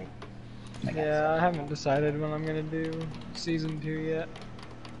later at night. I got Yeah, I haven't decided when I'm gonna do season 2 yet.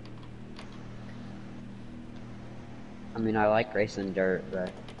 I mean, I like racing dirt,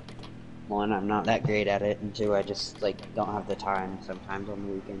 but one, I'm not that great at it, and two, I just like don't have the time sometimes on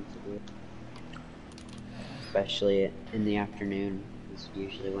the weekends to do it. Especially in the afternoon is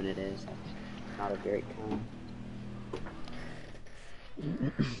usually when it is. That's not a great time.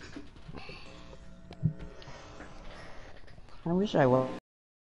 I wish I was.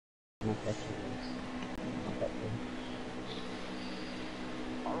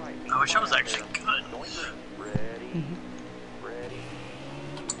 Alright. I wish I was actually good. Ready. Ready.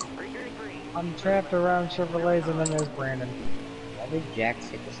 Green, green, green. I'm trapped around Chevrolets and then there's Brandon. Why did Jax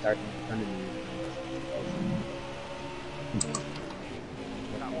get to start in front of me?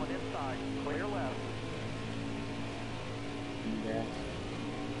 Got one inside. Clear left. Yeah.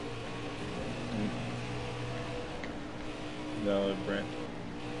 No, Brent.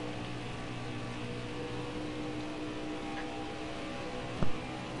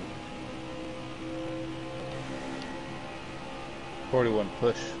 41,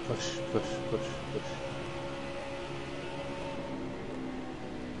 push, push, push, push, push.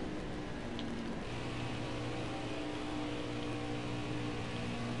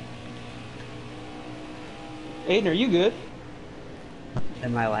 Aiden, are you good?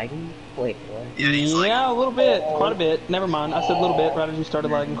 Am I lagging? Wait, what? Yeah, a little bit. Quite a bit. Never mind. I said a little bit right as you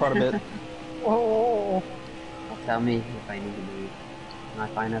started lagging quite a bit. Oh, Tell me if I need to be. Am I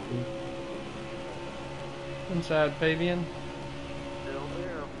fine up here? Inside Fabian. Still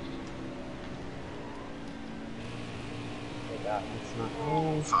there. Oh god, it's not.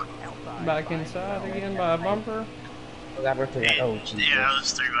 Oh, Outside. Back inside again by a bumper. oh god, we're through that. Oh, Jesus. Yeah, it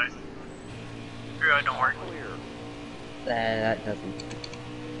was 3-way. 3-way don't work. Clear. That doesn't.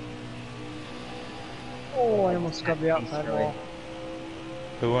 oh, I almost got the outside wall.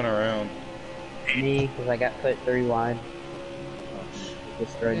 Who went around? Me, because I got put 3 wide.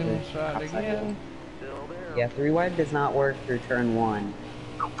 Destroyed the Inside outside again. wall. Still there. Yeah, 3 wide does not work through turn 1.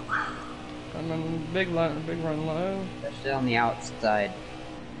 I'm in big run low. Especially on the outside.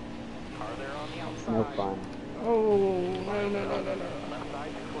 Car there on the It's outside. no fun. Oh, no. Left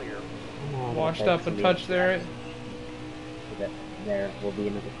side's clear. Oh, Washed that's up a the- touch there. There will be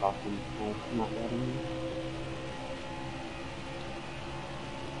another caution. I'm not letting you.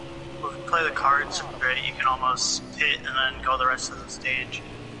 If you play the cards right, you can almost hit and then go the rest of the stage.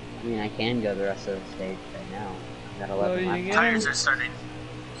 I mean, I can go the rest of the stage right now. I got 11 Oh, you laps. can? Tires are starting.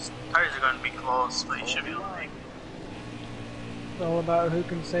 Tires are going to be close, but you should be able to make. It's all about who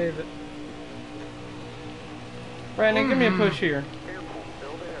can save it. Brandon, give me a push here. Careful.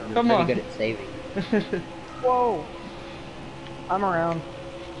 Still there. I'm Come pretty on. good at saving. Whoa! I'm around.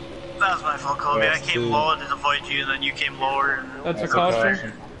 That was my fault, Kobe. I Yes, came dude. low to avoid you, and then you came lower. And That's a That's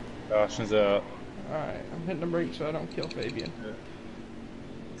caution. Caution's out. Alright, I'm hitting the brakes so I don't kill Fabian.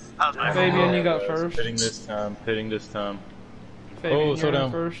 that was my Fabian, fault. you got Guys, first. Pitting this time, pitting this time. Fabian, slow you're in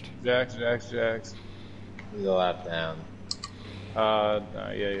down. first. Jax. We go lap down.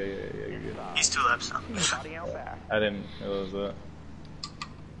 Yeah, you're good. He's 2 laps down. Body out back. I didn't realize that.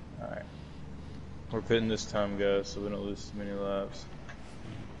 Alright. We're pitting this time, guys, so we don't lose too many laps.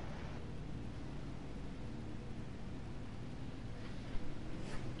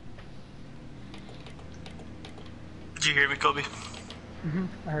 Did you hear me, Kobe?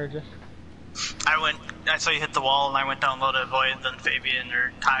 I heard you. I saw you hit the wall, and I went down low to avoid. Then Fabian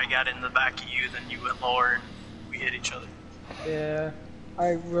or Ty got in the back of you. Then you went lower, and we hit each other. Yeah,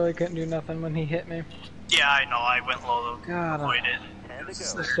 I really couldn't do nothing when he hit me. Yeah, I know. I went low to God, avoid it. 10 It to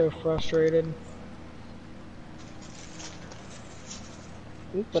was go. I'm so frustrated.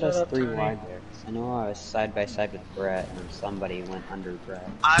 Who put Shut us up, 3 Tony. wide there? 'Cause I know I was side by side with Brett, and then somebody went under Brett.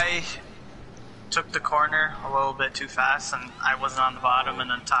 I took the corner a little bit too fast, and I wasn't on the bottom,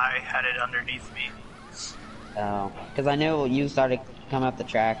 and then Ty had it underneath me. Because I know you started coming up the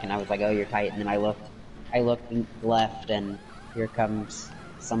track, and I was like, oh, you're tight, and then I looked left, and here comes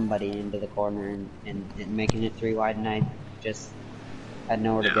somebody into the corner and making it 3 wide, and I just had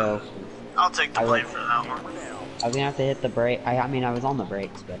nowhere to go. I'll take the I blame would- for that one. I was gonna have to hit the brake. I mean, I was on the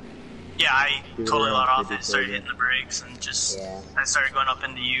brakes, but Yeah, I You totally were let off pretty and started crazy. hitting the brakes, and just Yeah. I started going up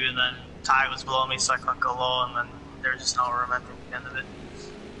into you, and then Ty was below me, so I couldn't go low, and then there was just no room at the end of it.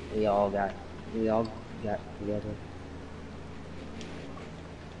 we all got together.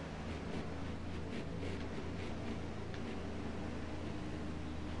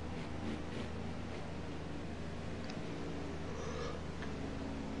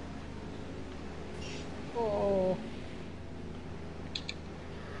 Oh,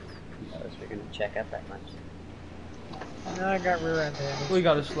 Those were gonna check up that much. now I got rear end damage. We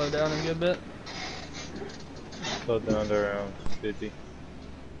gotta slow down a good bit. Slow down to around 50.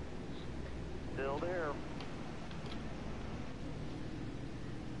 Still there.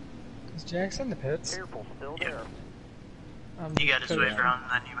 Is Jackson in the pits? Careful. Still Yeah. there. He got his so- wave around,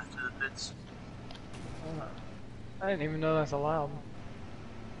 and then he went to the pits. I didn't even know that's allowed.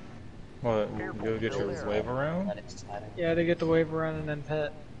 What? Go get your wave around? But it's not Yeah, to get the wave around and then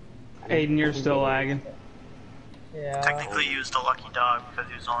pit. Aiden, you're still lagging. Yeah. Technically, he used a lucky dog because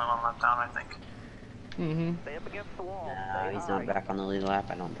he was the only one left down, I think. Mm-hmm. Stay up against the wall. Nah, Stay he's high. not back on the lead lap,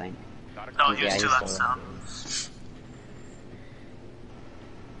 I don't think. No, he Yeah, was 2 he's laps still- down.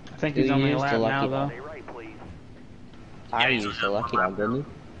 I think Who he's only a used the lap now, lucky though. dog? Stay right, please. Ty he's used a the lucky one dog, didn't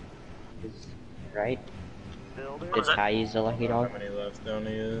he? Right? Still there. Did was it? Ty use the lucky How dog? many laps down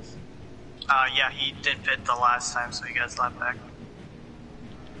he is? Yeah, he didn't pit the last time, so he got his lap back.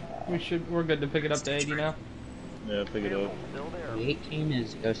 We're good to pick it up to 80 now. Yeah, pick it up. Careful. Still there. The 18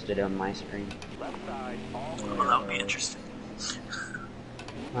 is ghosted on my screen. Left side. All Well, that would be interesting.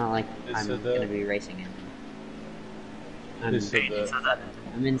 Not like It I'm said gonna that. be racing it. I'm, Who said Hayden that? said that.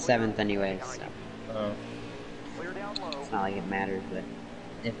 I'm in 7th anyways, so Oh, Clear down low. it's not like it matters, but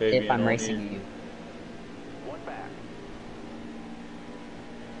if Fabian I'm on racing you. you, One back.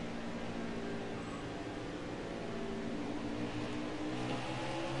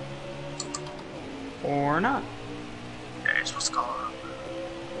 Or not. Yeah, you're supposed to call it up.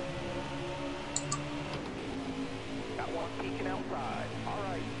 Got one peeking outside. All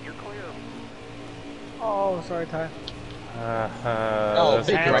right, you're clear. Oh, sorry, Ty. Oh, that's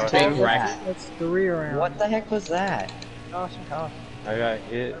big bad. wreck, That's big wreck. That's 3 around. what the heck was that? Caution, caution. I got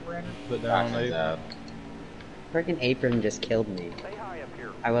hit, Right, Brandon? put down on Caution's the up. Freaking apron just killed me. Stay high up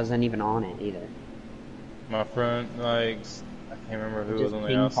here. I wasn't even on it either. my front legs. I can't remember who was Just on the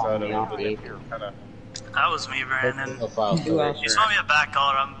ping-ponged outside of me it. off but the it apron. kinda, That was me, Brandon. Profile Who else? You just want me to back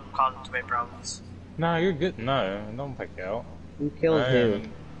out, I'm causing too many problems. nah, you're good. No, don't back out. Who killed who?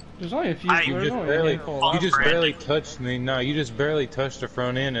 Man, There's only a few. I- You there's just only a barely, handful of you just Brandon. barely touched me. No, you just barely touched the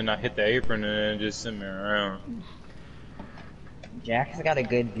front end, and I hit the apron, and it just sent me around. Jack's got a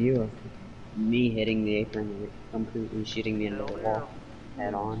good view of me hitting the apron and it completely shooting me into the wall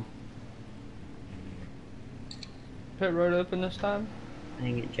head on. Pit road open this time.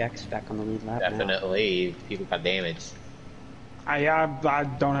 Dang it, Jack's back on the lead lap now. Definitely, people got damaged. I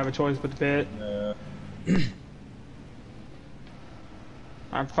don't have a choice but to pit.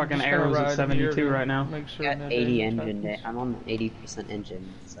 I'm fucking Just gonna arrows ride at 72 here to right now. Make sure Got no 80 damage engine. happens. I'm on 80% engine,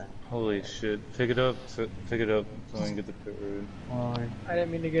 so. Holy shit! Pick it up, so I can get the pit road. I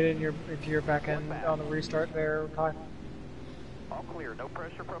didn't mean to get into your back end on the restart there, Ty. All clear. No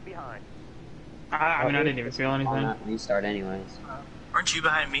pressure from behind. I mean, I didn't even feel On anything. that restart anyways. Weren't you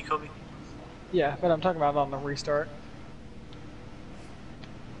behind me, Kobe? Yeah, but I'm talking about on the restart.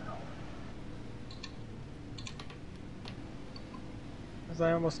 Because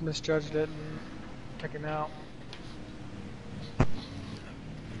I almost misjudged it and took him out.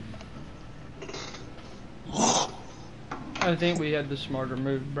 I think we had the smarter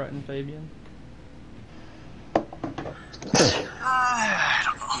move, Brett and Fabian. I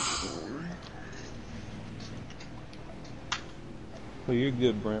don't know. Well, you're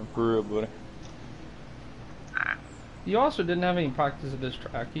good, Brent, for real, buddy. You also didn't have any practice at this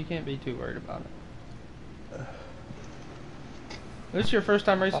track. You can't be too worried about it. This is your first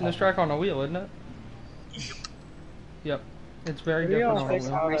time racing this track on a wheel, isn't it? Yep. It's very What do y'all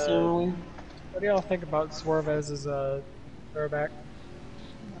different on a think wheel. about, what do y'all think about Suarez as a throwback?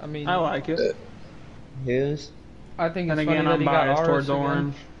 I mean, I like it. Who's? I think it's And funny again, that I'm he got biased ours towards again.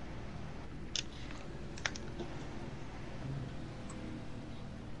 orange.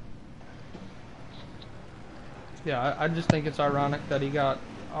 Yeah, I just think it's ironic that he got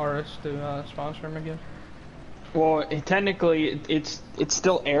RS to sponsor him again. Well, technically, it's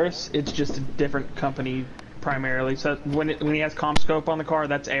still Eris. It's just a different company primarily. So when he has CommScope on the car,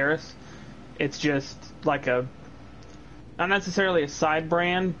 that's Eris. It's just like a, not necessarily a side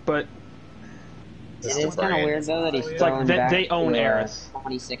brand, but It is kind of weird though that he's It's like throwing they- back they own to a Eris.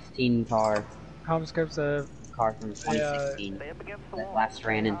 2016 car CommScope's a from 2016 Stay up against the that wall. last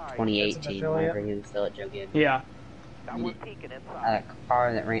ran in It's 2018 an whenever he was still at Joe Gibbs. yeah. Got one peeking inside. A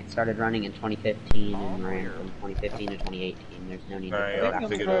car that started running in 2015 and ran from 2015 to 2018. There's no need to Alright, go I'll back. the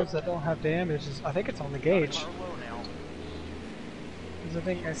pick it curves up. that don't have damage is, I think it's on the gauge. Car low now. 'Cause I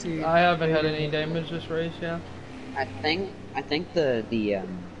think I see. I haven't had any damage this race, yeah. I think that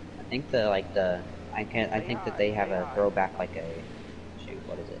they have a throwback like a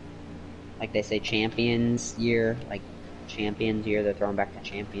what is it? Like they say Champions Year, they're throwing back to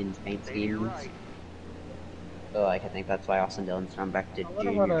Champions paint Maybe you're schemes. right. So like I think that's why Austin Dillon's thrown back to I wonder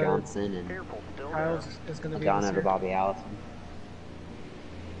Junior what, Johnson and Careful, still there. Kyle's is going to be Madonna this to year. Bobby Allison.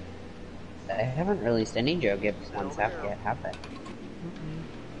 They haven't released any Joe Gibbs ones have yet, have they?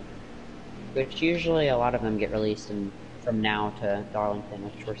 Which usually a lot of them get released from now to Darlington,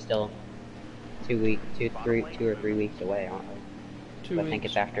 which we're still 2 or 3 weeks away, aren't we? 2 I weeks. think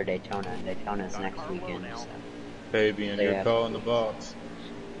it's after Daytona, and Daytona's next weekend. So. Fabian, They your have- call in the box.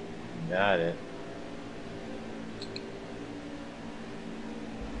 Got it.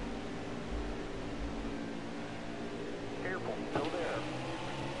 Careful, still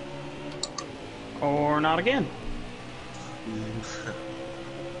there. Or not again.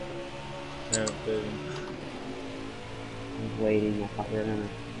 Yeah, Fabian. I was waiting. I thought we were gonna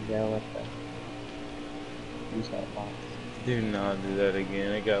go with the reset box. Do not do that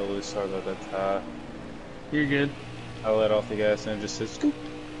again. It got loose hard at that tie. You're good. I let off the gas and it just said scoop.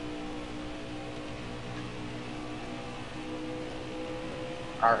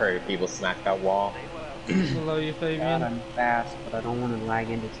 I heard people smack that wall. Below you, God, Fabian. I'm fast, but I don't want to lag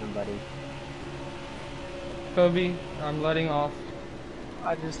into somebody. Kobe, I'm letting off.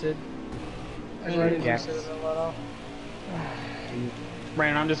 I just did. As right as you Jax. said it, I let off.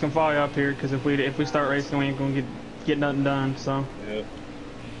 Brandon, I'm just gonna follow you up here because if we start racing, we ain't gonna get nothing done. So. Yeah.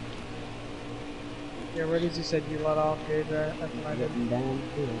 Yeah, right as you said you let off, Gage, right? That's what I did. Getting down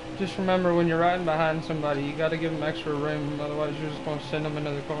to it. Just remember, when you're riding behind somebody, you gotta give them extra room, otherwise you're just gonna send them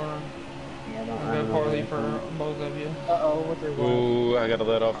into the corner. Yeah, don't And run go poorly over for them. both of you. Uh-oh, what they want? Ooh, I gotta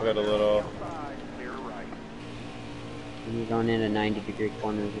let off. Clear right. When you're going into 90-degree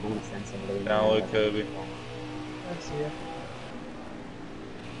corners, you don't want to send somebody in Down there. low, Kobe. I see ya.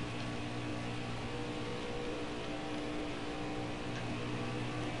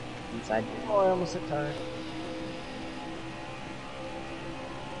 Inside. Oh, I almost hit tire.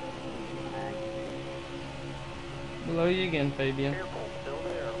 Below you again, Fabian. Careful, still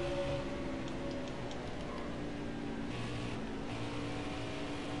there.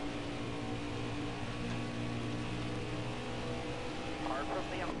 Hard from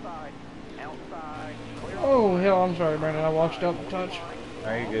the outside. Outside. Clear. Oh, hell, I'm sorry, Brandon. I watched up a touch.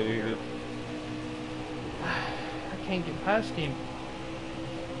 Are you good? You good? I can't get past him.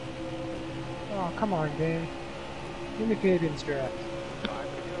 Oh, come on, game. Give me Fabian's draft. 5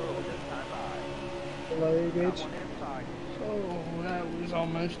 to go. This time by. Below you, Got Gage. one inside. Oh, that was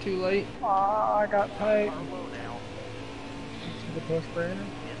almost too late. Ah, I got tight. Car low now. To the push, Brandon.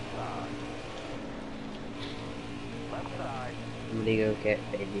 Inside. Left side. Somebody go get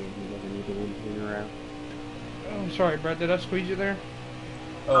Fabian. He doesn't need to win 2 in a row. Oh, sorry, Brett. Did I squeeze you there?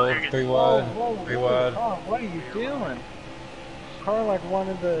 Oh, 3 wide. Whoa, 3 whoa, wide. Car, what are you doing? Car like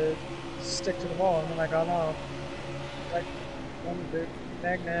wanted to stick to the wall, and then I got off. Like wanted to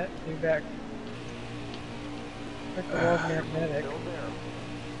magnet me back. Like the wall's magnetic. Still there.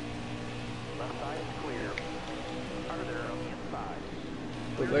 Left side is clear. Are there on the inside?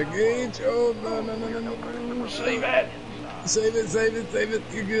 Was that Gage? Oh, no. Save it! Save it.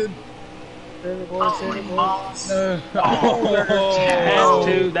 You're good. Save it, boys, save it, boys.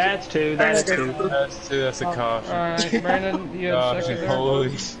 That's two. That's a caution. Alright, Brandon, you have second there. Holy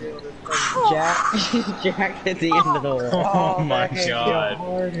Jack at the end of the wall. Oh my that gave me a god.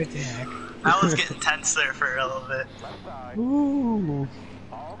 heart attack. I was getting tense there for a little bit. Left side. Ooh.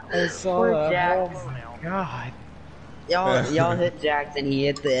 I saw Poor that. Jack. Oh my god. Y'all hit Jax and he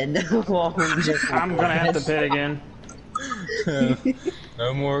hit the end of the wall. And just I'm gonna have to pit again.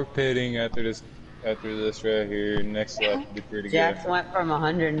 No more pitting after this right here. Next lap will be pretty Jax good. went from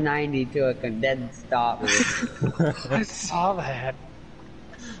 190 to a dead stop. I saw that.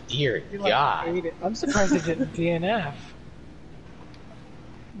 Dear He, like, God. ate it. I'm surprised it didn't DNF.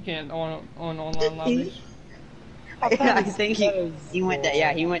 You can't on online lobbies. I think he went that.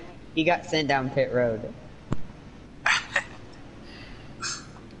 Yeah, he got sent down pit road.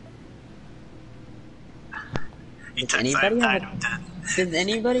 He Does took anybody 5 have time dead. Does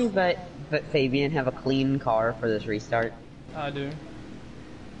anybody but Fabian have a clean car for this restart? I do.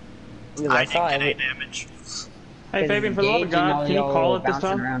 Because I I saw didn't get any it. damage. Hey, Fabian, for the love of God, can you call it this bouncing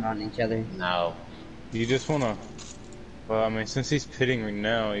time? around on each other. No. You just wanna. Well, I mean, since he's pitting right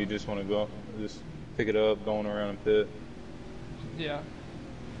now, you just wanna go, just pick it up, going around and pit. Yeah.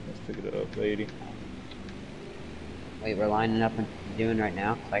 Let's pick it up, lady. Wait, we're lining up and doing right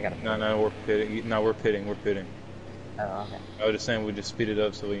now. So I gotta. No, we're pitting. No, we're pitting. Oh, okay. I was just saying we just speed it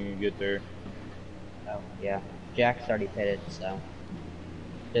up so we can get there. Oh, yeah. Jack's already pitted, so.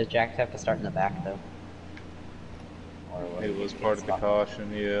 Does Jax have to start in the back though? Or It was part of the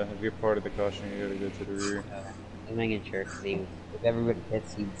caution, yeah. If you're part of the caution, you gotta go to the rear. I'm making sure because if everybody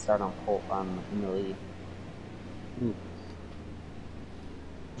pits, he'd start on pole in the lead. Ooh.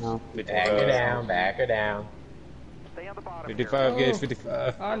 No. Back her down. Stay on the bottom. 55 gauge,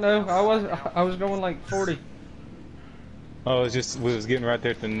 55. I know. I was going like 40. Oh, it was getting right there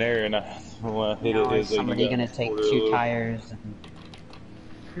at the nair, and I hit Now, it. is somebody gonna take 2 tires? And,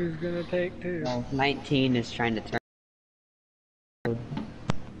 Who's gonna take 2? well, 19 is trying to turn.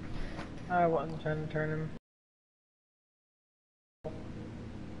 I wasn't trying to turn him.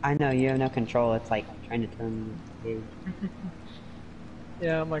 I know you have no control. It's like trying to turn. The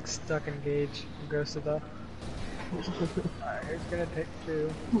Yeah, I'm like stuck in Gage. Goes to the. Alright, who's gonna take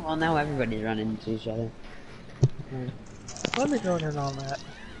 2? well, now everybody's running into each other. Let me go in on that.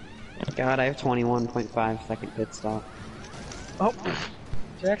 God, I have 21.5 second pit stop. Oh!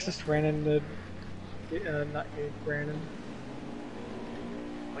 Jax just ran into. Not Gage, Brandon.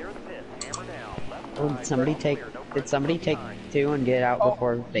 Clear the pit. Hammer down. Left Oh, side. did somebody take? Clear. No Did somebody crashing take behind. 2 and get out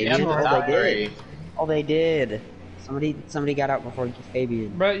before Fabian? Yeah, Oh, top they did. 3. Oh, they did. Somebody got out before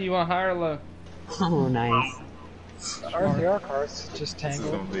Fabian. Brett, you want high or low? Oh, nice. RCR cars just This is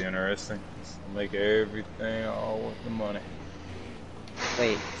tangled. gonna be interesting. This will make everything all worth the money.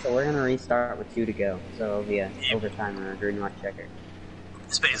 Wait, so we're gonna restart with 2 to go. So it'll be a overtime or a green white checker.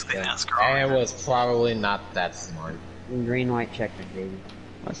 It's basically Yeah. NASCAR. It was probably not that smart. Green white checker, baby.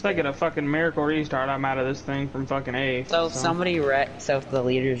 Let's make it a fucking miracle restart. I'm out of this thing from fucking A. So if somebody wreck, so if the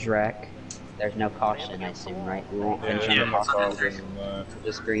leaders wreck, there's no caution, I assume, right? We won't finish Yeah, on the my caution. car was in line.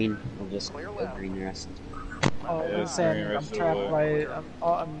 Just green. We'll just go green the rest. Oh, Yeah, I'm saying green I'm rest of trapped the by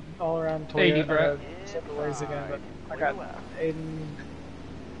I'm all around 80, Toyota Brett. separate ways again, but I got Aiden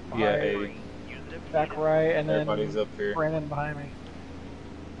Yeah, behind- 80. back right, and then Everybody's up here. Brandon behind me.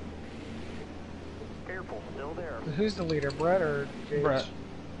 Careful, still there. Who's the leader, Brett or Gage? Brett.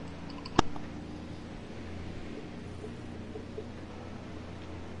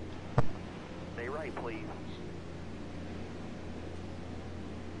 Stay right, please.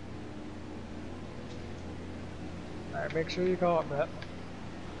 All right, make sure you call it, Brett.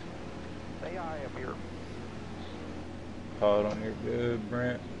 Stay high up here. Caught on your good,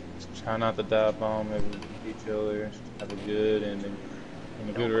 Brent. Just try not to die bomb each other. Just have a good ending. And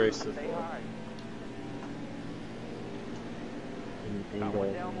a good race so Stay far. high. Anything Got one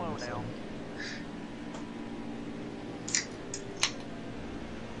goes. down low now.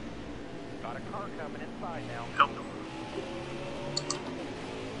 Got a car coming inside now. Nope.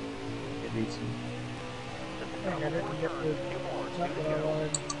 Dang, I didn't get the not what I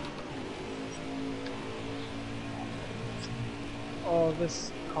wanted. Oh,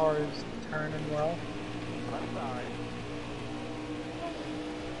 this car is turning well. Left side.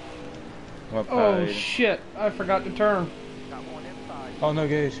 I'm up Oh high. shit! I forgot to turn. Got one inside. Oh no,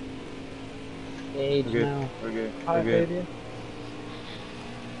 Gage. Gage, We're good. no. We're good. Hi, We're good. Fabian.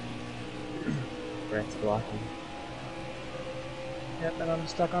 Brett's blocking. Yep, and I'm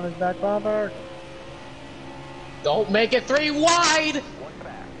stuck on his back bumper. Don't make it 3 wide! One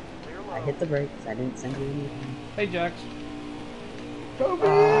back. Clear low. I hit the brakes. I didn't send you anything. Hey, Jax. Toby!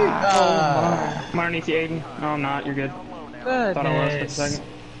 I'm underneath you, Aiden. No, I'm not. You're good. Down low now. Goodness. Thought I was for a second.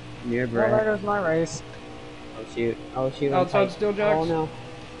 Near Well, there Brett. goes my race. Oh shoot. Oh shoot. I'm Outside tight. still, Jax? Oh no.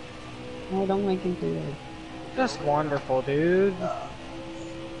 No, don't make him do that. Just wonderful, dude.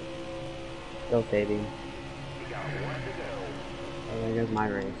 Go, Fabian. You got one to go. Oh, there goes my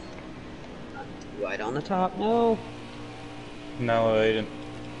race. Right on the top. No. No, Aiden.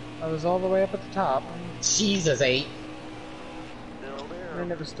 I was all the way up at the top. Jesus, 8. Still there.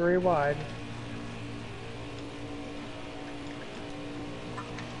 And it was 3 wide.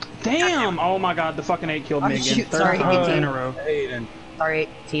 Damn! Oh my god, the fucking 8 killed me Oh, again. shoot, Third sorry, time 18. in a row. Aiden. Sorry,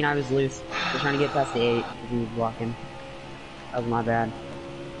 18. I was loose. I was trying to get past the 8. He was blocking. That was my bad.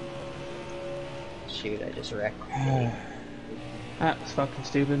 Shoot, I just wrecked. That was fucking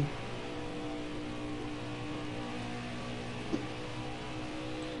stupid.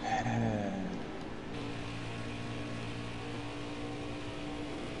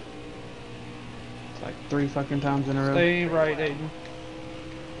 It's like 3 fucking times in a row. Stay right, Aiden.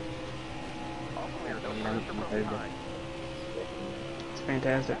 All clear. No turns from behind. It's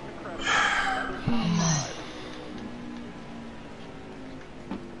fantastic.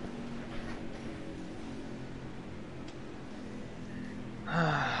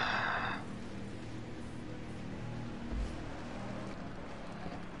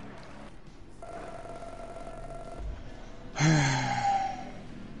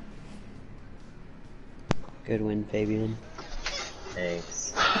 Good win, Fabian.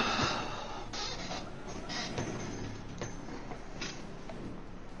 Thanks.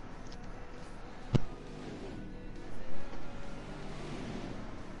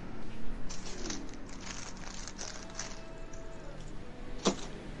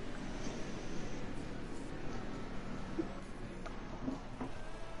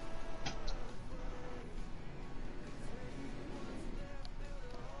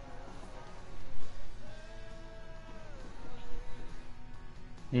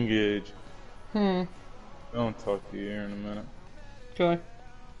 Engage. Hmm. I'll talk to you here in a minute. Okay.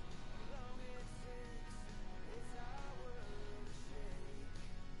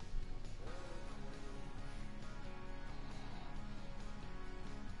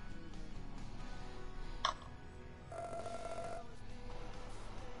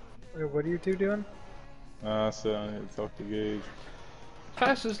 Wait, what are you two doing? So I need to talk to Gage.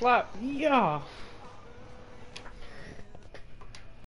 Fastest lap. Yeah.